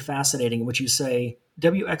found very fascinating, in which you say,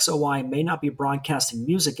 WXOY may not be broadcasting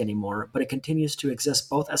music anymore, but it continues to exist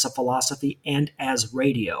both as a philosophy and as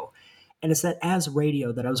radio. And it's that as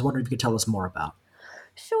radio that I was wondering if you could tell us more about.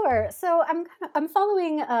 Sure. So I'm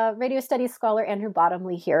following radio studies scholar Andrew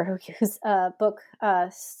Bottomley here, whose book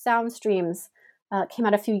Sound Streams came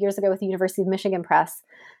out a few years ago with the University of Michigan Press.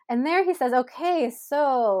 And there he says, okay,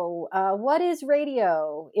 so what is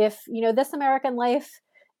radio? If, This American Life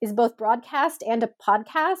is both broadcast and a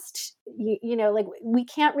podcast, like we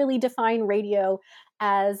can't really define radio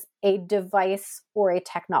as a device or a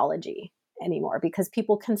technology anymore, because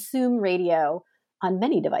people consume radio on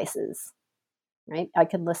many devices, right? I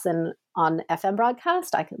can listen on FM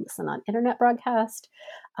broadcast. I can listen on internet broadcast.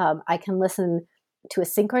 I can listen to a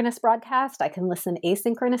synchronous broadcast. I can listen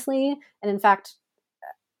asynchronously. And in fact,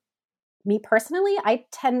 me personally, I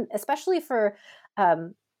tend, especially for,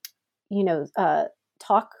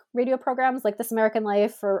 talk radio programs like This American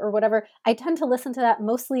Life or whatever, I tend to listen to that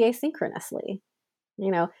mostly asynchronously.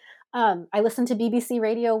 I listen to BBC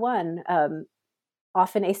Radio 1,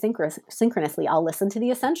 often asynchronously. I'll listen to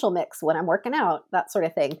the Essential Mix when I'm working out, that sort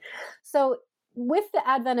of thing. So with the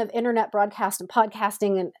advent of internet broadcast and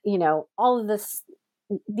podcasting and, all of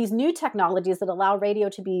these new technologies that allow radio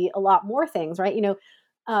to be a lot more things, right?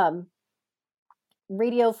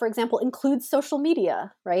 Radio, for example, includes social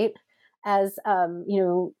media, right? As,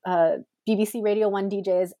 BBC Radio 1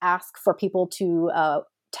 DJs ask for people to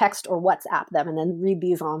text or WhatsApp them and then read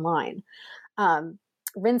these online.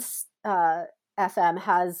 Rinse FM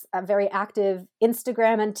has a very active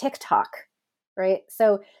Instagram and TikTok, right?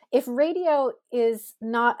 So if radio is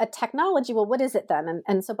not a technology, well, what is it then?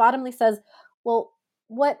 And so Bottomley says, well,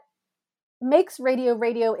 what makes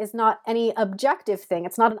radio is not any objective thing.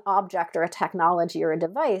 It's not an object or a technology or a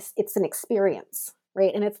device. It's an experience,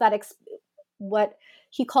 right? And it's that what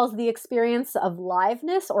he calls the experience of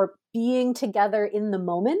liveness or being together in the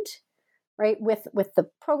moment, right? With the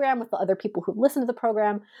program, with the other people who listen to the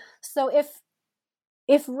program. So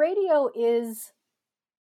if radio is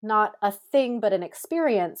not a thing but an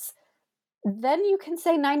experience, then you can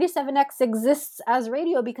say 97X exists as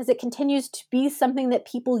radio because it continues to be something that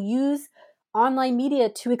people use online media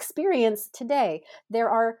to experience today.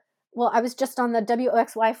 I was just on the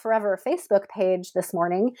WOXY Forever Facebook page this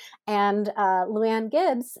morning, and Luann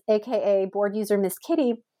Gibbs, aka board user Miss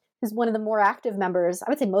Kitty, who's one of the more active members, I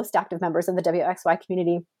would say most active members of the WOXY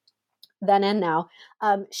community, then and now,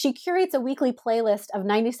 she curates a weekly playlist of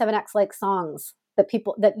 97X-like songs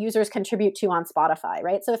that users contribute to on Spotify,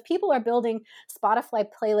 right? So if people are building Spotify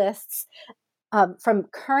playlists from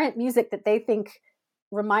current music that they think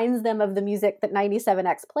reminds them of the music that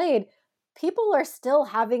 97X played, people are still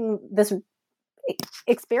having this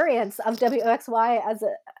experience of WOXY as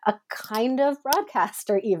a kind of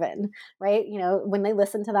broadcaster even, right? When they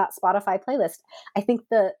listen to that Spotify playlist. I think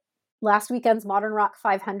the last weekend's Modern Rock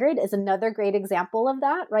 500 is another great example of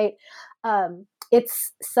that, right?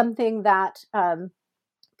 It's something that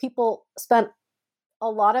people spent a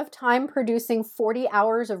lot of time producing 40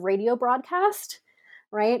 hours of radio broadcast,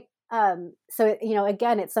 right? So,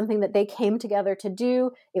 again, it's something that they came together to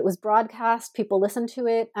do. It was broadcast. People listened to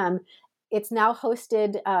it. It's now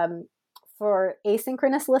hosted for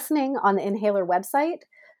asynchronous listening on the Inhaler website,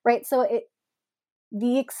 right? So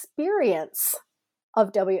the experience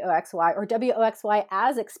of WOXY or WOXY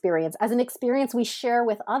as an experience we share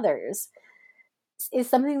with others is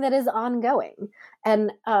something that is ongoing.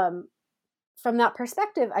 And from that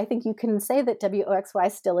perspective, I think you can say that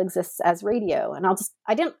WOXY still exists as radio. And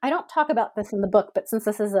I don't talk about this in the book, but since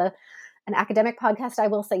this is an academic podcast, I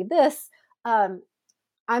will say this. My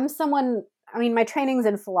training's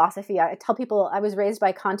in philosophy. I tell people I was raised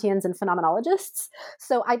by Kantians and phenomenologists.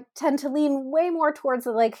 So I tend to lean way more towards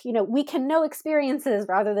we can know experiences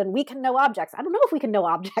rather than we can know objects. I don't know if we can know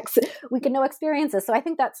objects. We can know experiences. So I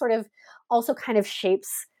think that sort of also kind of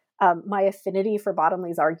shapes my affinity for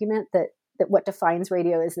Bottomley's argument that what defines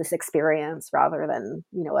radio is this experience rather than,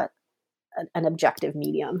 an objective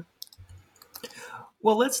medium.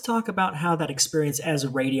 Well, let's talk about how that experience as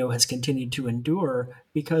radio has continued to endure,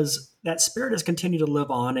 because that spirit has continued to live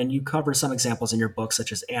on, and you cover some examples in your book,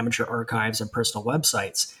 such as amateur archives and personal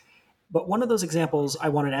websites. But one of those examples I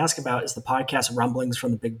wanted to ask about is the podcast Rumblings from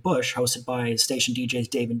the Big Bush, hosted by station DJs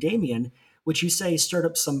Dave and Damien, which you say stirred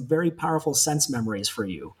up some very powerful sense memories for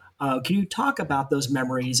you. Can you talk about those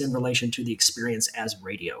memories in relation to the experience as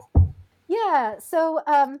radio? Yeah, so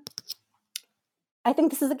I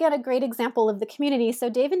think this is, again, a great example of the community. So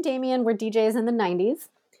Dave and Damien were DJs in the 90s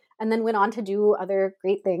and then went on to do other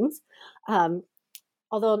great things.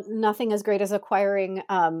 Although nothing as great as acquiring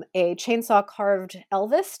a chainsaw-carved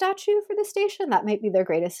Elvis statue for the station. That might be their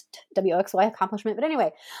greatest WOXY accomplishment. But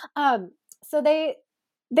anyway, so they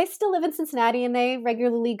still live in Cincinnati and they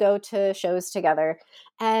regularly go to shows together.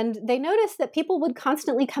 And they noticed that people would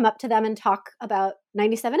constantly come up to them and talk about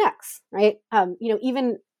 97X, right?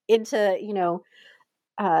 Even into,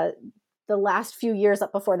 the last few years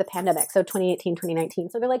up before the pandemic. So 2018,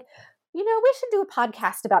 2019. So they're like, we should do a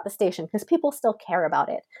podcast about the station because people still care about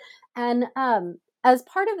it. And as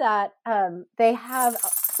part of that,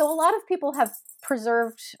 so a lot of people have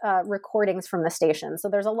preserved recordings from the station. So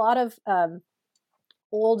there's a lot of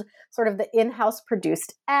old sort of the in-house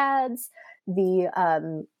produced ads,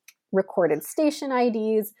 the recorded station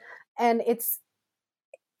IDs, and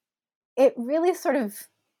it really sort of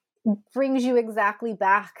brings you exactly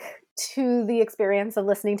back to the experience of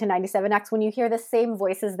listening to 97X when you hear the same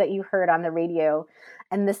voices that you heard on the radio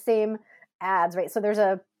and the same ads, right?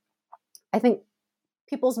 So I think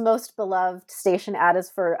people's most beloved station ad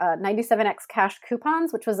is for 97X cash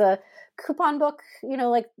coupons, which was a coupon book,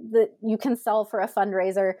 like that you can sell for a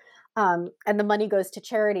fundraiser, and the money goes to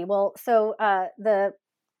charity. Well, so the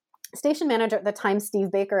station manager at the time,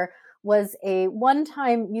 Steve Baker, was a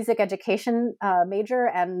one-time music education major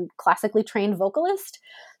and classically trained vocalist.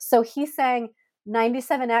 So he sang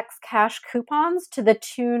 97X cash coupons to the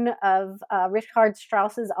tune of Richard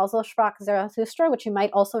Strauss's Also sprach Zarathustra, which you might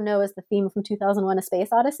also know as the theme from 2001: A Space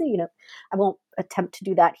Odyssey. I won't attempt to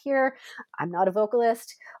do that here. I'm not a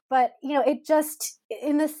vocalist, but it just,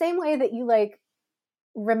 in the same way that you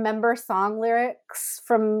remember song lyrics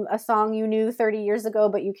from a song you knew 30 years ago,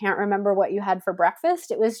 but you can't remember what you had for breakfast.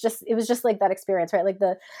 It was just like that experience, right? Like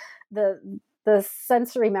the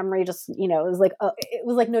sensory memory just, it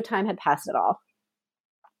was like no time had passed at all.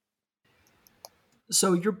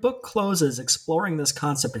 So your book closes exploring this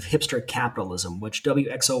concept of hipster capitalism, which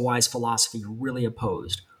WXOY's philosophy really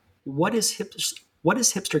opposed. What is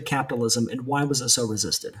hipster capitalism, and why was it so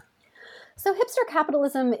resisted? So hipster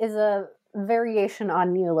capitalism is a variation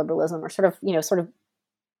on neoliberalism, or sort of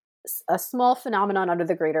a small phenomenon under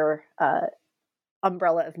the greater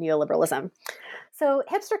umbrella of neoliberalism. So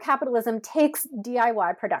hipster capitalism takes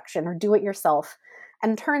DIY production, or do it yourself,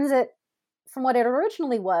 and turns it from what it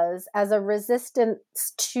originally was as a resistance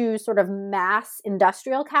to sort of mass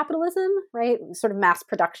industrial capitalism, right? Sort of mass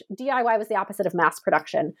production. DIY was the opposite of mass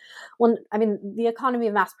production. Well, I mean, the economy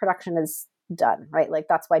of mass production is done, right? Like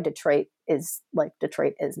that's why Detroit is now,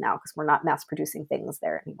 because we're not mass producing things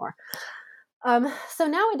there anymore. So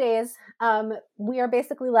nowadays, we are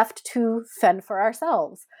basically left to fend for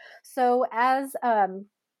ourselves. So as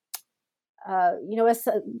as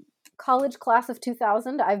a college class of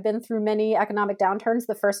 2000, I've been through many economic downturns,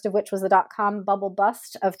 the first of which was the dot-com bubble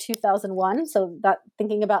bust of 2001. So that,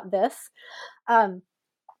 thinking about this, in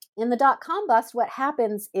the dot-com bust, what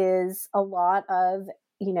happens is a lot of,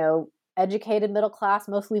 educated middle class,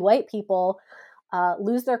 mostly white people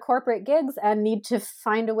lose their corporate gigs and need to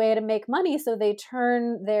find a way to make money. So they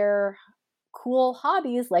turn their cool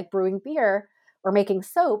hobbies like brewing beer or making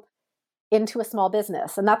soap into a small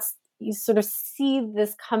business. And you sort of see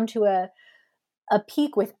this come to a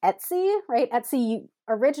peak with Etsy, right? Etsy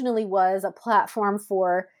originally was a platform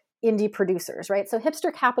for indie producers, right? So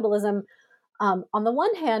hipster capitalism, on the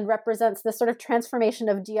one hand, represents this sort of transformation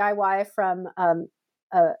of DIY from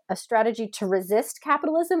a strategy to resist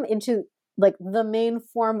capitalism into like the main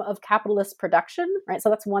form of capitalist production, right? So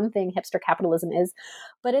that's one thing hipster capitalism is,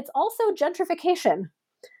 but it's also gentrification,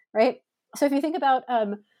 right? So if you think about,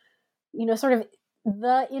 sort of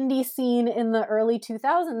the indie scene in the early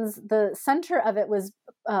 2000s, the center of it was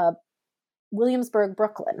Williamsburg,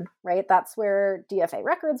 Brooklyn, right? That's where DFA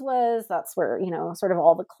Records was. That's where, sort of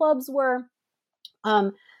all the clubs were.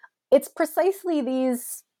 It's precisely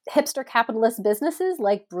these hipster capitalist businesses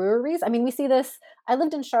like breweries. I mean, we see this. I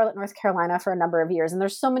lived in Charlotte, North Carolina for a number of years, and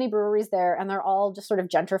there's so many breweries there, and they're all just sort of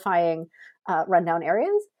gentrifying rundown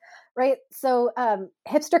areas, right? So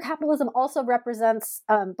hipster capitalism also represents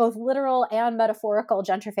both literal and metaphorical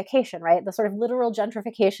gentrification, right? The sort of literal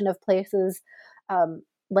gentrification of places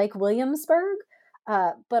like Williamsburg,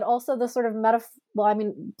 but also the sort of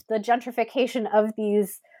the gentrification of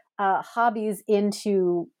these hobbies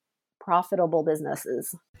into profitable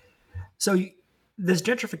businesses. So this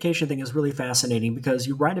gentrification thing is really fascinating because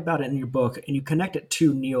you write about it in your book and you connect it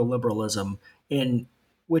to neoliberalism, in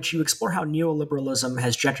which you explore how neoliberalism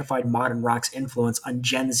has gentrified modern rock's influence on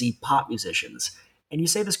Gen Z pop musicians. And you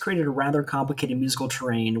say this created a rather complicated musical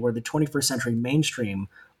terrain where the 21st century mainstream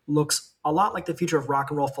looks a lot like the future of rock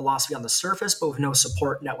and roll philosophy on the surface, but with no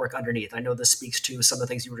support network underneath. I know this speaks to some of the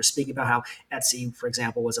things you were just speaking about, how Etsy, for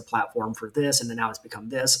example, was a platform for this, and then now it's become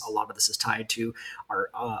this. A lot of this is tied to our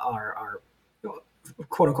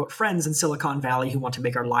quote unquote friends in Silicon Valley who want to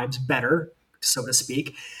make our lives better, so to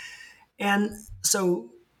speak. And so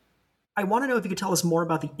I want to know if you could tell us more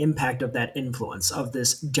about the impact of that influence of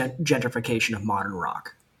this gentrification of modern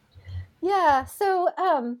rock. Yeah. So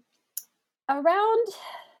around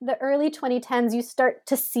the early 2010s, you start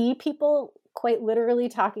to see people quite literally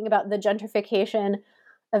talking about the gentrification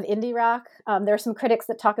of indie rock. There are some critics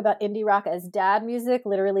that talk about indie rock as dad music,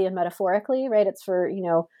 literally and metaphorically, right? It's for,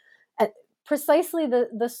 precisely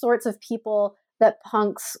the sorts of people that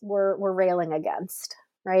punks were railing against,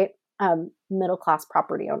 right? Middle-class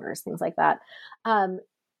property owners, things like that.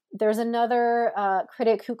 There's another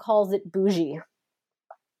critic who calls it bougie,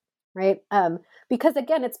 right? Because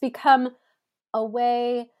again, it's become a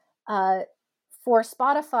way for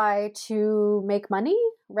Spotify to make money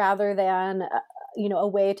rather than, a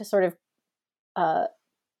way to sort of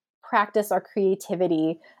practice our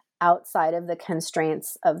creativity outside of the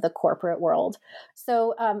constraints of the corporate world.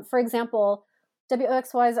 So, for example,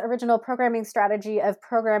 WOXY's original programming strategy of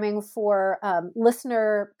programming for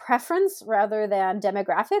listener preference rather than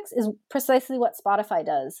demographics is precisely what Spotify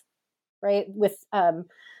does, right? With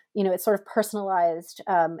it's sort of personalized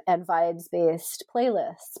and vibes-based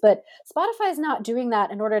playlists. But Spotify is not doing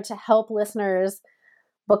that in order to help listeners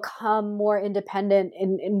become more independent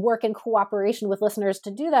and work in cooperation with listeners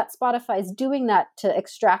to do that. Spotify is doing that to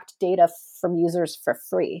extract data from users for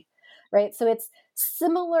free, right? So it's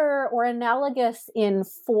similar or analogous in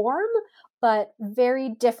form, but very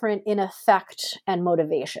different in effect and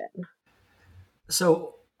motivation.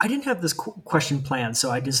 So I didn't have this question planned,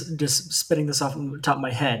 so I just spitting this off the top of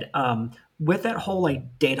my head. With that whole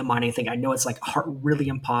like data mining thing, I know it's like really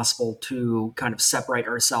impossible to kind of separate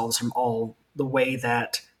ourselves from all the way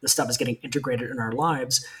that the stuff is getting integrated in our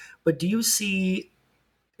lives. But do you see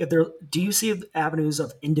avenues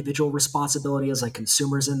of individual responsibility as like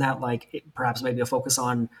consumers in that, like perhaps maybe a focus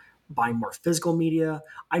on buying more physical media?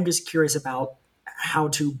 I'm just curious about how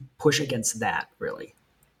to push against that, really.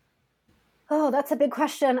 Oh, that's a big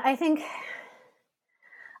question. I think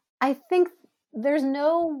there's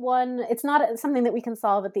no one, it's not something that we can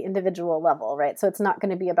solve at the individual level, right? So it's not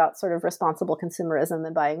going to be about sort of responsible consumerism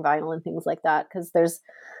and buying vinyl and things like that, because there's,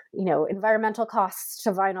 environmental costs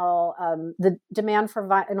to vinyl. The demand for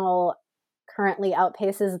vinyl currently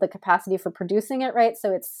outpaces the capacity for producing it, right?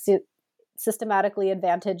 So it's systematically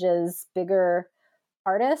advantages bigger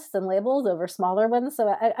artists and labels over smaller ones.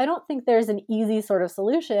 So I don't think there's an easy sort of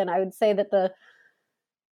solution. I would say that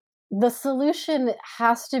the solution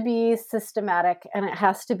has to be systematic and it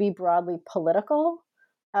has to be broadly political.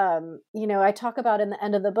 I talk about in the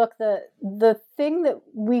end of the book, the thing that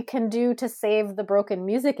we can do to save the broken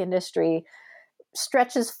music industry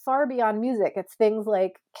stretches far beyond music. It's things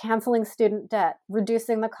like canceling student debt,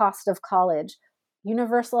 reducing the cost of college,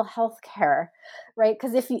 universal health care, right?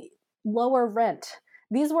 Because if you lower rent,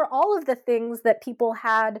 these were all of the things that people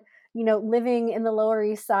had, living in the Lower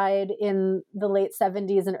East Side in the late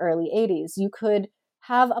 70s and early 80s. You could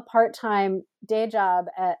have a part-time day job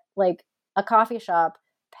at like a coffee shop,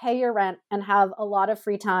 pay your rent, and have a lot of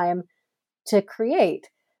free time to create,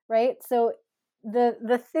 right? So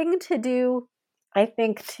the thing to do, I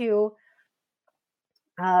think, to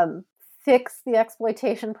fix the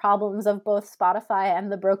exploitation problems of both Spotify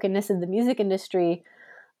and the brokenness of the music industry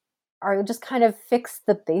are just kind of fix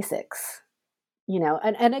the basics,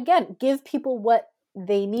 and again, give people what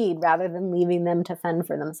they need rather than leaving them to fend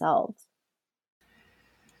for themselves.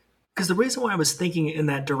 Because the reason why I was thinking in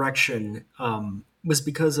that direction was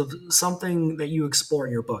because of something that you explore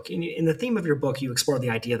in your book. In the theme of your book, you explore the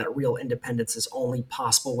idea that real independence is only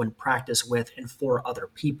possible when practiced with and for other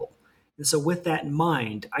people. And so with that in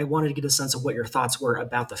mind, I wanted to get a sense of what your thoughts were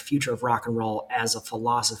about the future of rock and roll as a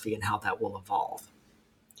philosophy and how that will evolve.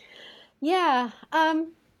 Yeah,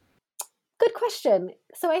 good question.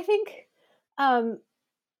 So I think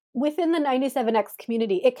within the 97X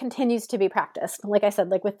community, it continues to be practiced. Like I said,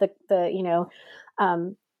 like with the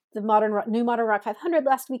new Modern Rock 500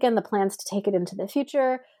 last weekend, the plans to take it into the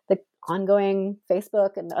future, the ongoing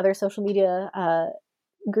Facebook and other social media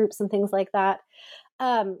groups and things like that.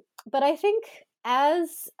 But I think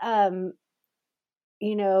as sort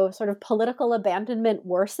of political abandonment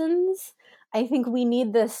worsens, I think we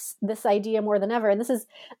need this idea more than ever. And this is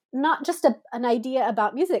not just an idea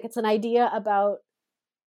about music; it's an idea about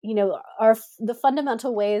the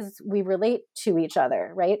fundamental ways we relate to each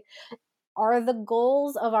other. Right? Are the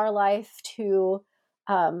goals of our life to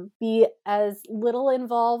be as little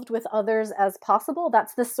involved with others as possible?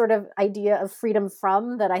 That's this sort of idea of freedom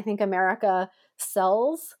from that I think America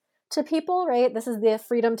sells to people, right? This is the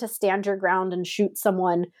freedom to stand your ground and shoot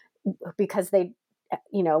someone because they,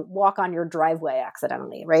 walk on your driveway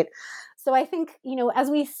accidentally, right? So I think, as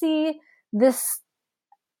we see this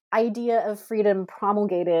idea of freedom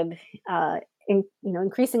promulgated,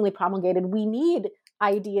 increasingly promulgated, we need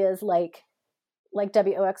ideas like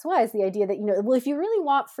WOXY is the idea that, well, if you really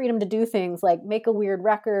want freedom to do things like make a weird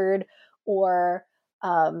record or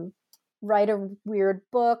write a weird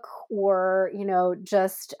book or,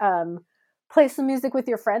 just play some music with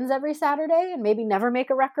your friends every Saturday and maybe never make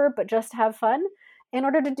a record, but just have fun. In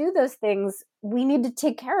order to do those things, we need to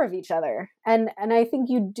take care of each other. And I think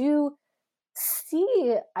you do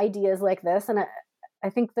see ideas like this. And I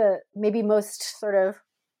think the maybe most sort of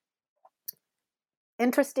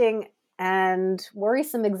interesting and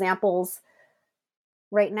worrisome examples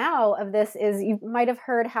right now of this is you might have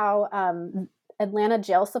heard how Atlanta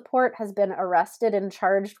Jail Support has been arrested and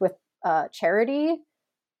charged with charity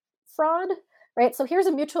fraud, right? So here's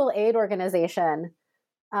a mutual aid organization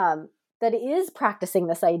that is practicing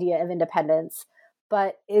this idea of independence,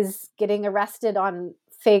 but is getting arrested on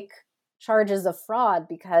fake charges of fraud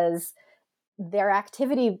because their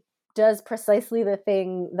activity does precisely the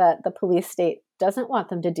thing that the police state doesn't want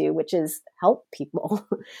them to do, which is help people.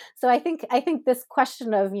 So I think this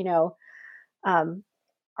question of,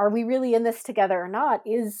 are we really in this together or not,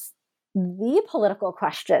 is the political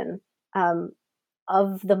question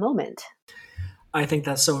of the moment. I think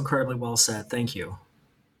that's so incredibly well said. Thank you.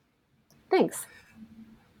 Thanks.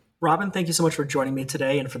 Robin, thank you so much for joining me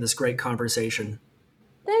today and for this great conversation.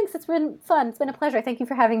 Thanks. It's been fun. It's been a pleasure. Thank you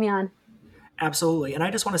for having me on. Absolutely. And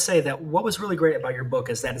I just want to say that what was really great about your book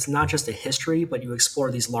is that it's not just a history, but you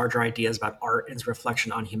explore these larger ideas about art and its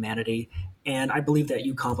reflection on humanity. And I believe that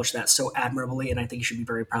you accomplished that so admirably, and I think you should be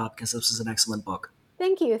very proud because this was an excellent book.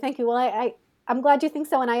 Thank you. Thank you. Well, I'm glad you think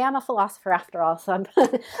so, and I am a philosopher after all, so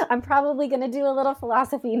I'm probably going to do a little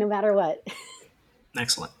philosophy no matter what.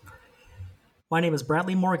 Excellent. My name is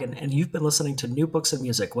Bradley Morgan, and you've been listening to New Books of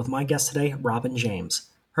Music with my guest today, Robin James.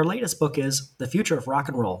 Her latest book is The Future of Rock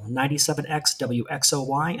and Roll, 97X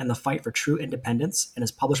WXOY and the Fight for True Independence, and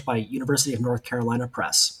is published by University of North Carolina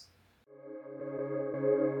Press.